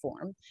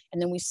platform.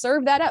 And then we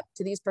serve that up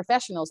to these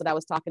professionals that I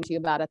was talking to you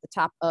about at the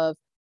top of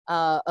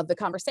the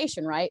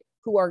conversation, right?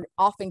 Who are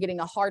often getting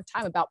a hard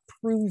time about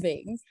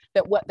proving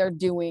that what they're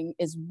doing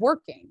is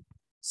working.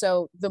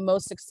 So the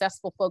most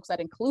successful folks at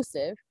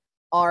Inclusive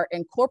are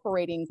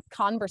incorporating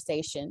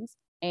conversations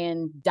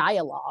and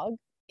dialogue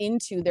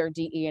into their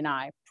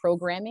DE&I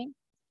programming,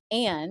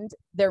 and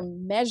they're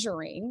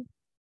measuring,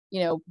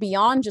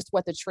 beyond just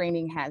what the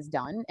training has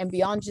done and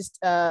beyond just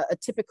a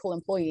typical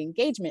employee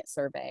engagement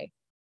survey.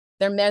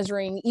 They're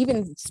measuring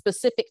even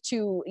specific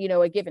to,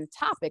 a given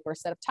topic or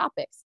set of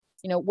topics.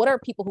 What are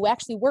people who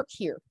actually work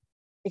here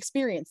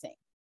experiencing?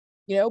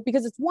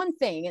 Because it's one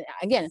thing, and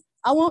again,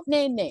 I won't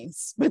name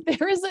names, but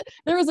there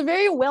is a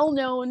very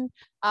well-known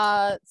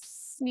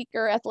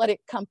sneaker athletic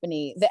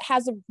company that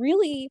has a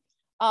really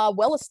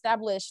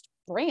well-established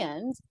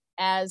brand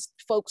as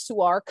folks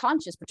who are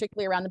conscious,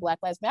 particularly around the Black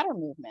Lives Matter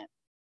movement.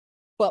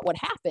 But what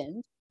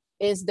happened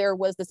is there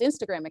was this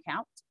Instagram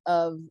account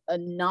of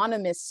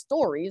anonymous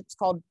stories. It's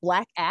called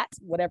Black at,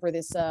 whatever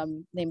this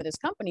name of this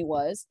company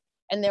was.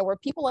 And there were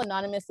people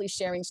anonymously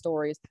sharing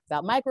stories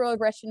about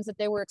microaggressions that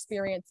they were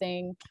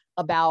experiencing,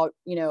 about,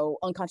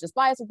 unconscious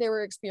bias that they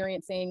were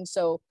experiencing.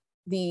 So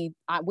the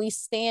we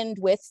stand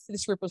with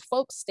this group of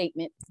folks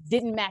statement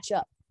didn't match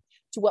up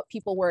to what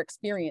people were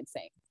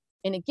experiencing.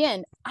 And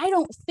again, I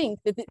don't think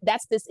that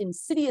that's this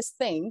insidious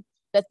thing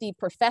that the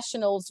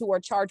professionals who are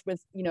charged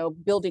with,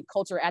 building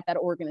culture at that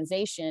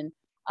organization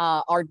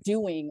are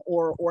doing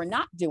or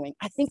not doing.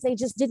 I think they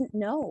just didn't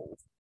know.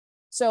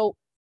 So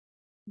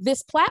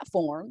this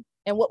platform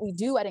and what we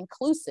do at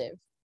Inclusive,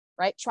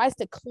 right, tries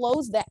to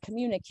close that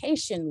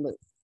communication loop.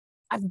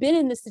 I've been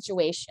in this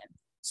situation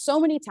so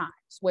many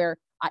times where,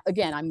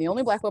 I'm the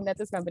only Black woman at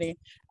this company,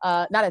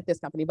 not at this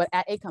company, but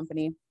at a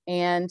company,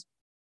 and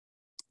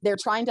they're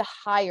trying to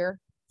hire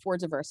for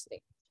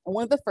diversity. And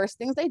one of the first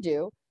things they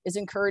do is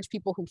encourage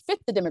people who fit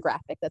the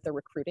demographic that they're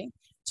recruiting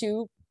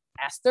to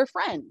ask their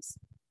friends.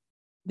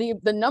 The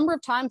number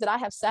of times that I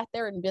have sat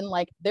there and been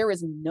like, there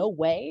is no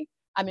way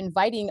I'm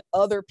inviting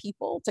other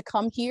people to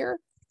come here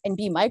and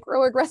be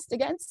microaggressed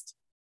against.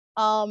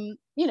 I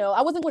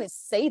wasn't going to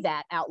say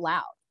that out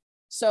loud.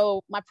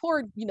 So my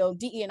poor,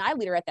 DE&I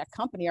leader at that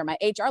company, or my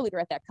HR leader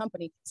at that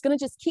company, is going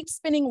to just keep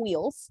spinning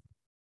wheels,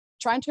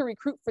 trying to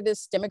recruit for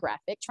this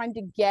demographic, trying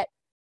to get,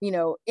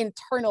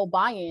 internal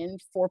buy-in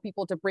for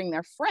people to bring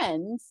their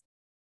friends,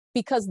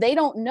 because they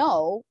don't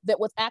know that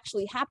what's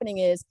actually happening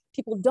is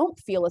people don't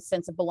feel a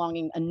sense of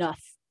belonging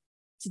enough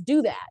to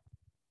do that,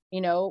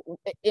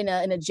 in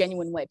a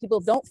genuine way. People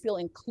don't feel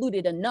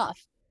included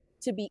enough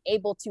to be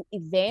able to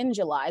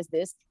evangelize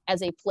this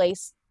as a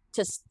place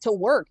to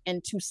work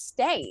and to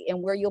stay,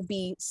 and where you'll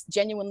be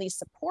genuinely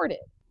supported.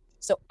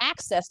 So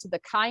access to the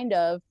kind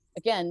of,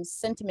 again,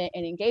 sentiment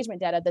and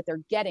engagement data that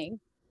they're getting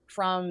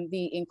from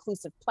the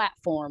Inclusive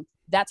platform,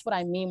 that's what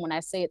I mean when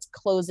I say it's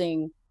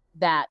closing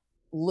that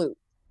loop.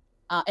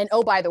 And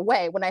oh, by the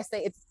way, when I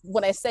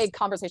say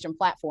conversation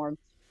platform,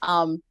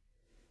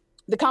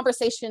 the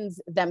conversations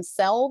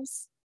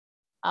themselves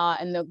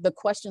and the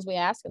questions we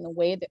ask and the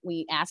way that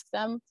we ask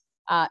them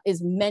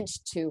is meant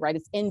to, right?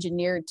 It's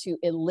engineered to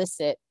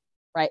elicit,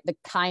 right, the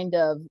kind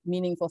of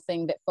meaningful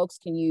thing that folks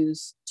can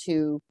use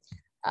to,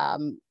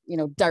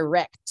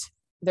 direct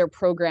their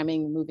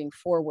programming moving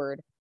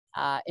forward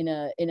in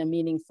a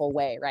meaningful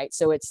way, right?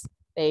 So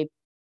they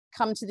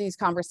come to these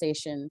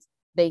conversations,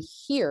 they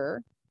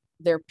hear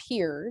their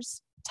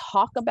peers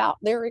talk about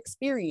their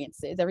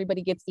experiences.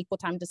 Everybody gets equal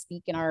time to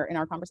speak in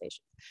our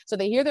conversation. So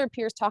they hear their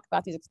peers talk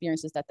about these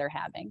experiences that they're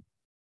having.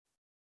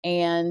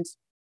 And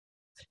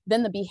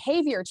then the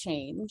behavior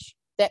change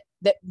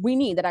that we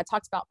need, that I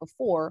talked about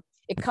before,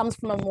 it comes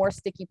from a more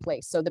sticky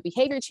place. So the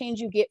behavior change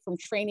you get from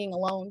training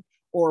alone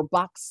or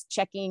box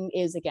checking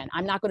is, again,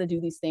 I'm not going to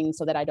do these things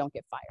so that I don't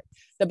get fired.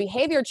 The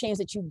behavior change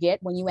that you get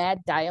when you add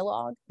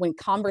dialogue, when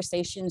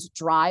conversations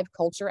drive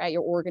culture at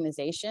your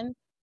organization,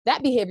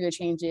 that behavior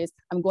change is,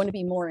 I'm going to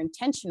be more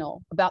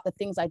intentional about the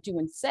things I do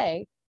and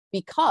say,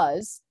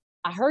 because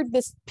I heard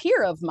this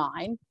peer of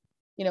mine,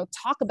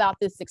 talk about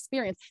this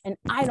experience, and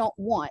I don't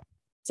want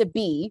to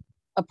be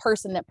a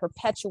person that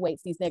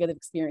perpetuates these negative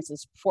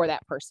experiences for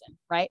that person,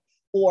 right?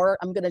 Or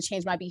I'm going to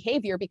change my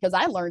behavior because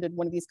I learned in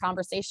one of these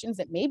conversations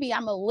that maybe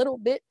I'm a little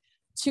bit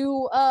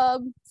too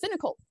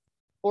cynical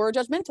or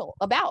judgmental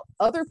about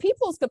other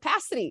people's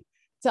capacity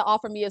to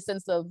offer me a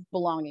sense of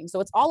belonging.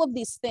 So it's all of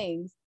these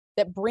things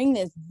that bring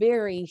this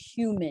very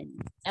human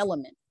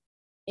element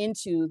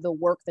into the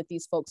work that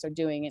these folks are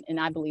doing. And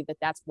I believe that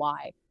that's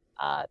why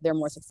they're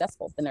more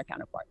successful than their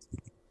counterparts.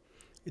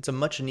 It's a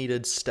much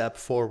needed step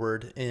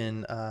forward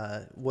in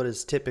what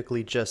is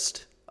typically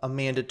just a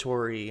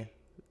mandatory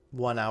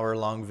 1 hour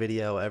long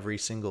video every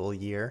single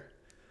year.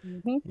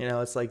 Mm-hmm.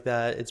 It's like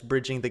that. It's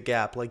bridging the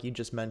gap, like you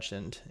just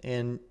mentioned,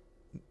 and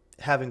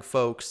having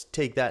folks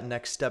take that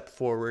next step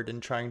forward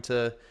and trying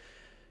to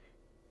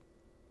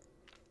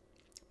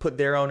put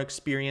their own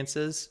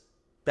experiences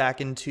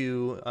back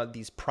into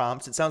these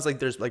prompts. It sounds like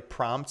there's like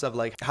prompts of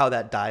like how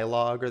that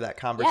dialogue or that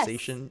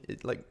conversation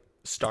Yes. like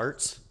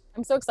starts.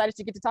 I'm so excited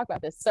to get to talk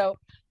about this. So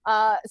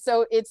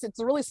it's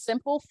a really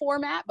simple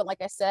format, but like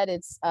I said,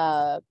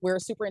 we're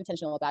super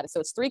intentional about it.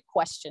 So it's 3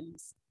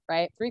 questions,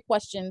 right? 3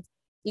 questions,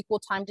 equal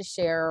time to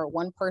share.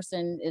 One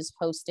person is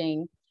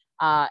hosting,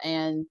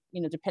 and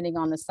depending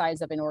on the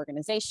size of an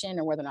organization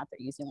or whether or not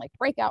they're using like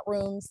breakout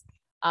rooms,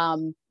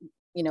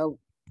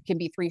 can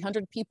be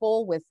 300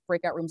 people with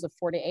breakout rooms of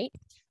 4 to 8,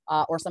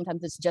 or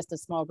sometimes it's just a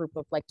small group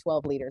of like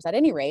 12 leaders. At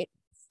any rate,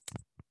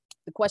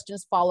 the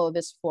questions follow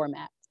this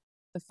format.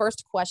 The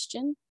first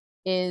question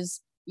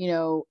is,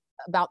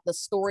 about the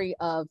story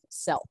of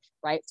self,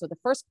 right? So the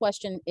first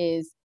question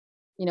is,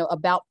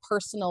 about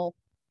personal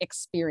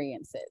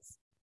experiences.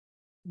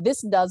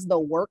 This does the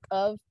work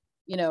of,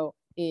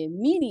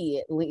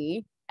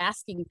 immediately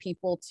asking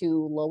people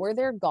to lower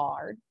their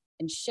guard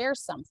and share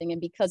something.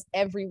 And because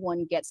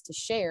everyone gets to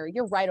share,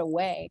 you're right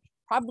away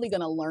probably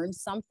going to learn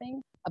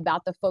something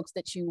about the folks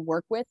that you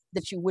work with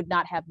that you would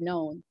not have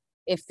known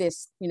if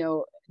this,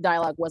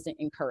 dialogue wasn't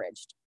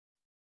encouraged.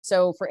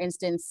 So for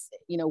instance,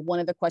 one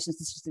of the questions,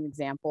 this is just an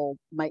example,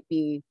 might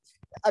be,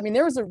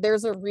 there's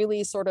a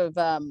really sort of,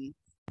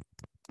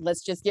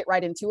 let's just get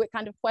right into it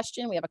kind of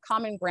question. We have a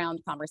common ground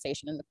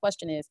conversation. And the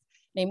question is,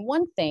 name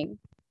one thing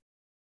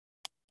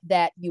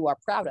that you are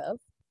proud of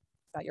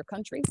about your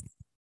country,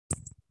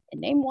 and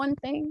name one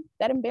thing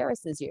that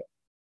embarrasses you.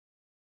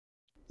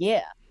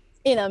 Yeah.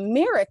 In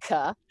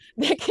America,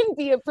 that can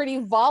be a pretty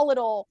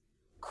volatile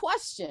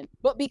question,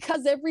 but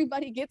because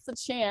everybody gets a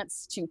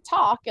chance to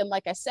talk, and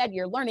like I said,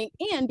 you're learning,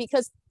 and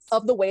because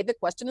of the way the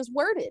question is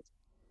worded,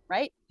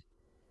 right?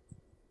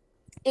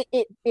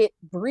 It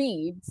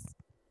breeds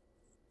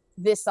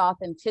this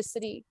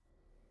authenticity,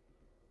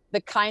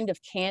 the kind of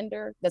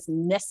candor that's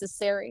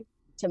necessary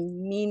to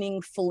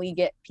meaningfully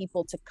get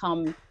people to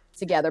come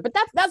together. But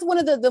that's one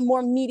of the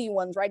more meaty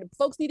ones, right?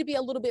 Folks need to be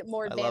a little bit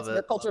more advanced in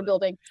their culture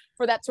building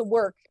for that to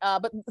work.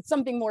 But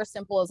something more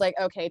simple is like,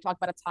 okay, talk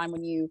about a time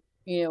when you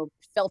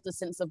felt a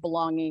sense of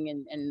belonging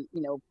and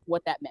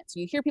what that meant. So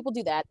you hear people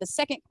do that. The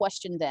second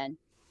question then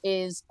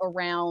is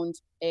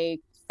around a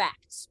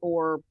facts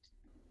or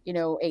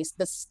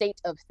the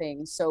state of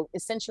things. So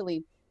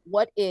essentially,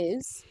 what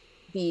is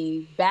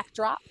the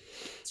backdrop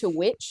to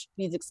which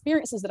these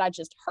experiences that I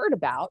just heard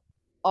about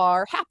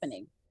are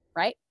happening,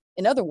 right?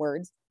 In other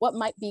words, what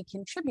might be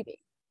contributing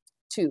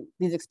to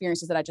these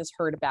experiences that I just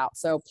heard about?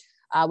 So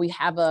we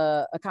have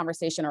a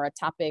conversation or a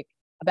topic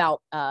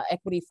about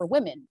equity for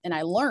women. And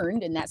I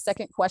learned in that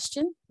second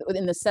question,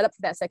 in the setup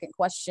for that second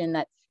question,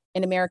 that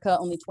in America,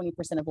 only 20%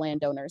 of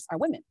landowners are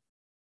women.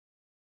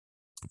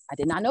 I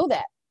did not know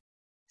that.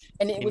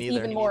 And it was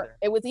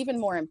even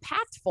more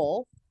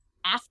impactful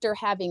after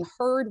having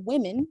heard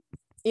women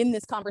in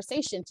this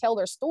conversation tell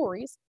their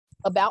stories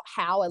about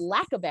how a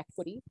lack of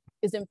equity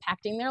is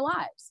impacting their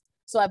lives.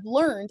 So I've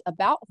learned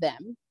about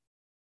them.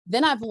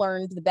 Then I've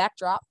learned the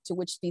backdrop to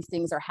which these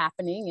things are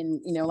happening.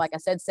 And, like I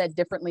said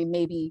differently,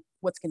 maybe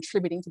what's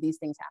contributing to these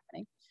things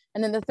happening.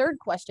 And then the third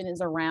question is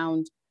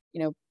around,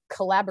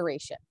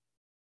 collaboration,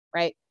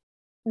 right?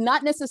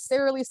 Not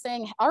necessarily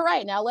saying, all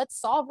right, now let's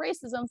solve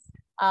racism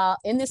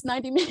in this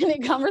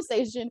 90-minute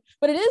conversation,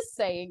 but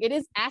it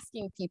is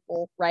asking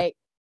people, right?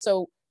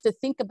 So to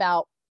think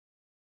about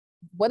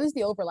what is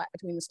the overlap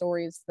between the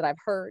stories that I've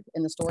heard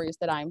and the stories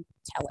that I'm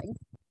telling,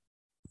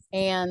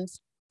 and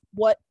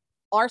what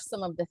are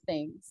some of the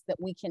things that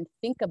we can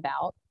think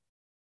about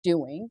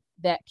doing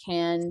that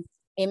can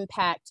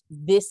impact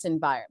this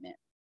environment,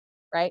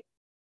 right?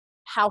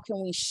 how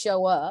can we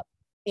show up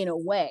in a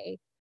way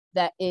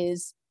that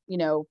is,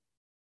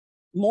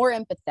 more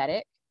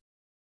empathetic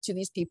to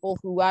these people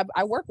who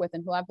I work with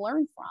and who I've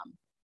learned from.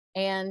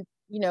 And,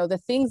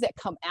 the things that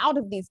come out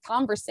of these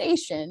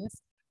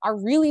conversations are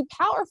really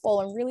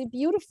powerful and really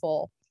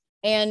beautiful.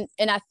 And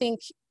I think,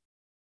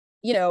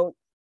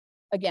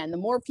 again, the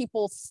more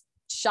people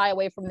shy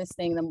away from this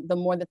thing, the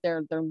more that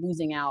they're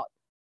losing out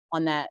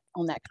on that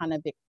kind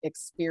of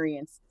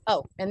experience.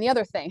 Oh, and the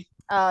other thing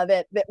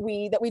that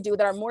we do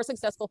that our more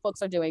successful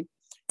folks are doing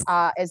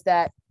is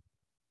that,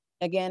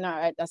 again,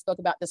 I spoke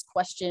about this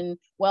question.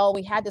 Well,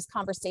 we had this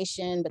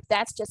conversation, but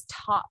that's just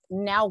top.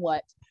 Now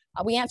what?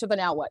 We answer the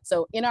now what.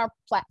 So in our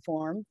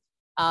platform,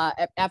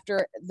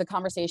 after the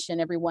conversation,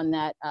 everyone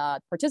that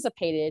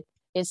participated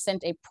is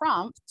sent a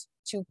prompt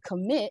to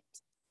commit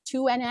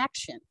to an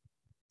action.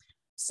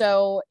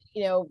 So,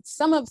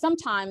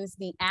 sometimes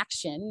the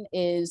action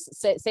is,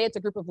 say it's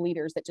a group of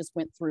leaders that just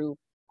went through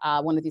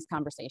one of these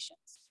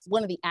conversations.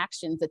 One of the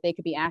actions that they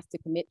could be asked to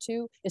commit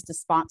to is to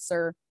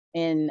sponsor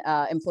an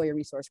employee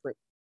resource group,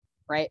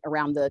 right,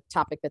 around the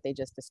topic that they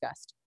just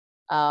discussed.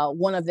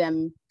 One of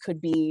them could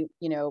be,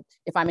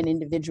 if I'm an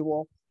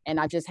individual and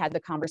I've just had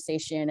the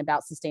conversation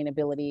about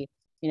sustainability,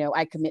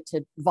 I commit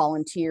to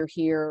volunteer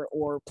here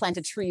or plant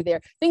a tree there,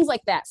 things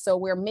like that. So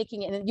we're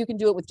making it, and you can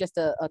do it with just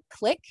a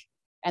click,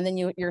 and then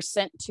you're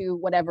sent to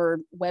whatever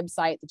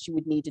website that you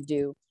would need to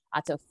do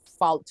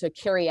to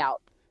carry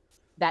out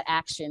that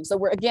action. So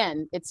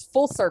it's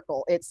full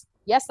circle. It's,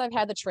 yes, I've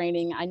had the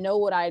training. I know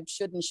what I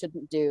should and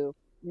shouldn't do.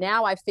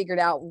 Now I've figured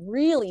out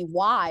really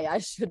why I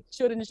should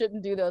and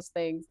shouldn't do those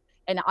things.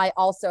 And I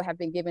also have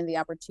been given the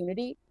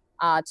opportunity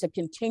to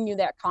continue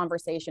that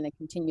conversation and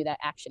continue that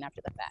action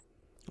after the fact.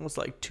 Almost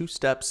like 2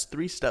 steps,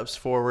 3 steps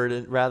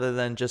forward, rather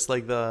than just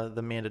like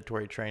the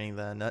mandatory training.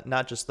 Then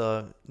not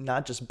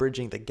just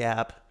bridging the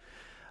gap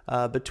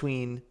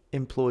between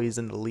employees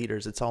and the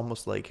leaders. It's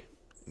almost like,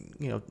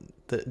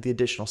 the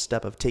additional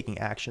step of taking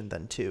action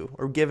then too,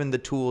 or given the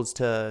tools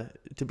to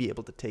be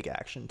able to take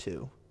action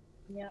too.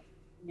 Yep.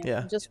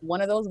 Yeah. I'm just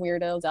one of those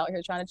weirdos out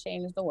here trying to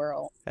change the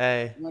world.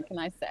 Hey, what can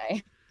I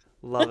say?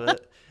 Love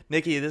it.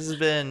 Nikki, this has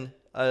been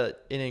an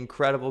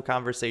incredible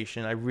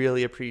conversation. I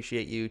really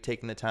appreciate you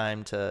taking the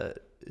time to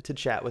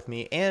chat with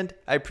me, and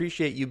I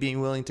appreciate you being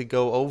willing to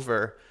go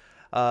over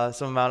what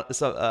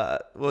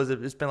was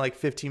it? It's been like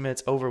 15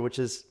 minutes over, which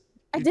is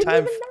I didn't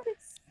even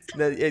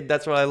notice.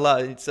 That's what I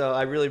love. So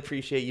I really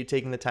appreciate you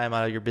taking the time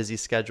out of your busy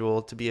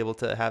schedule to be able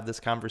to have this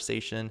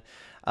conversation.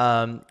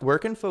 Where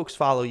can folks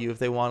follow you if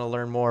they want to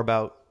learn more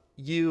about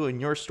you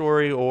and your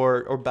story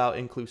or about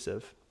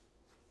Inclusive?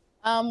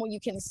 Well, you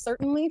can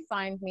certainly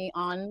find me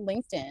on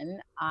LinkedIn.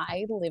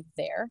 I live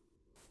there.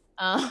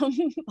 I'm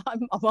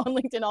on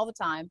LinkedIn all the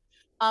time.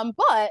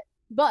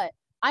 But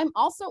I'm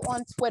also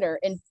on Twitter.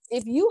 And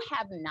if you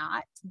have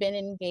not been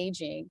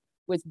engaging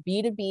with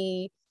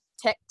B2B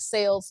tech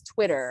sales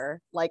Twitter,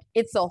 like,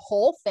 it's a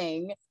whole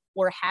thing.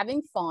 We're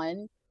having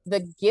fun.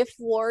 The gift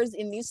wars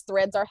in these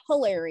threads are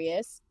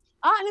hilarious.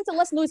 And it's a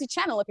less noisy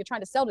channel if you're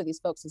trying to sell to these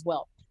folks as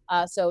well.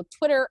 So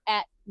Twitter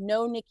at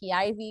No Nikki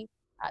Ivey.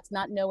 It's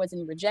not no as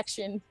in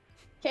rejection,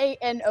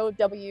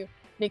 KNOW,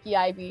 Nikki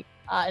Ivey.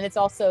 And it's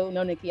also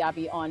No Nikki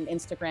Ivey on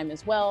Instagram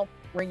as well,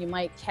 where you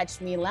might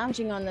catch me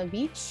lounging on the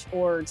beach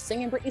or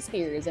singing Britney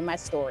Spears in my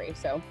story.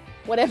 So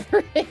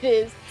whatever it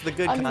is. It's the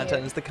good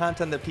content. It's the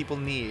content that people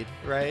need,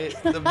 right?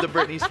 The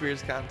Britney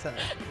Spears content.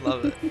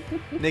 Love it.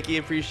 Nikki,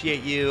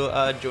 appreciate you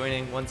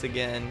joining once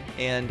again.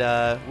 And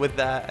with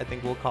that, I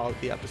think we'll call it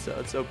the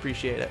episode. So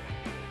appreciate it.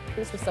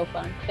 This was so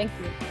fun. Thank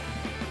you.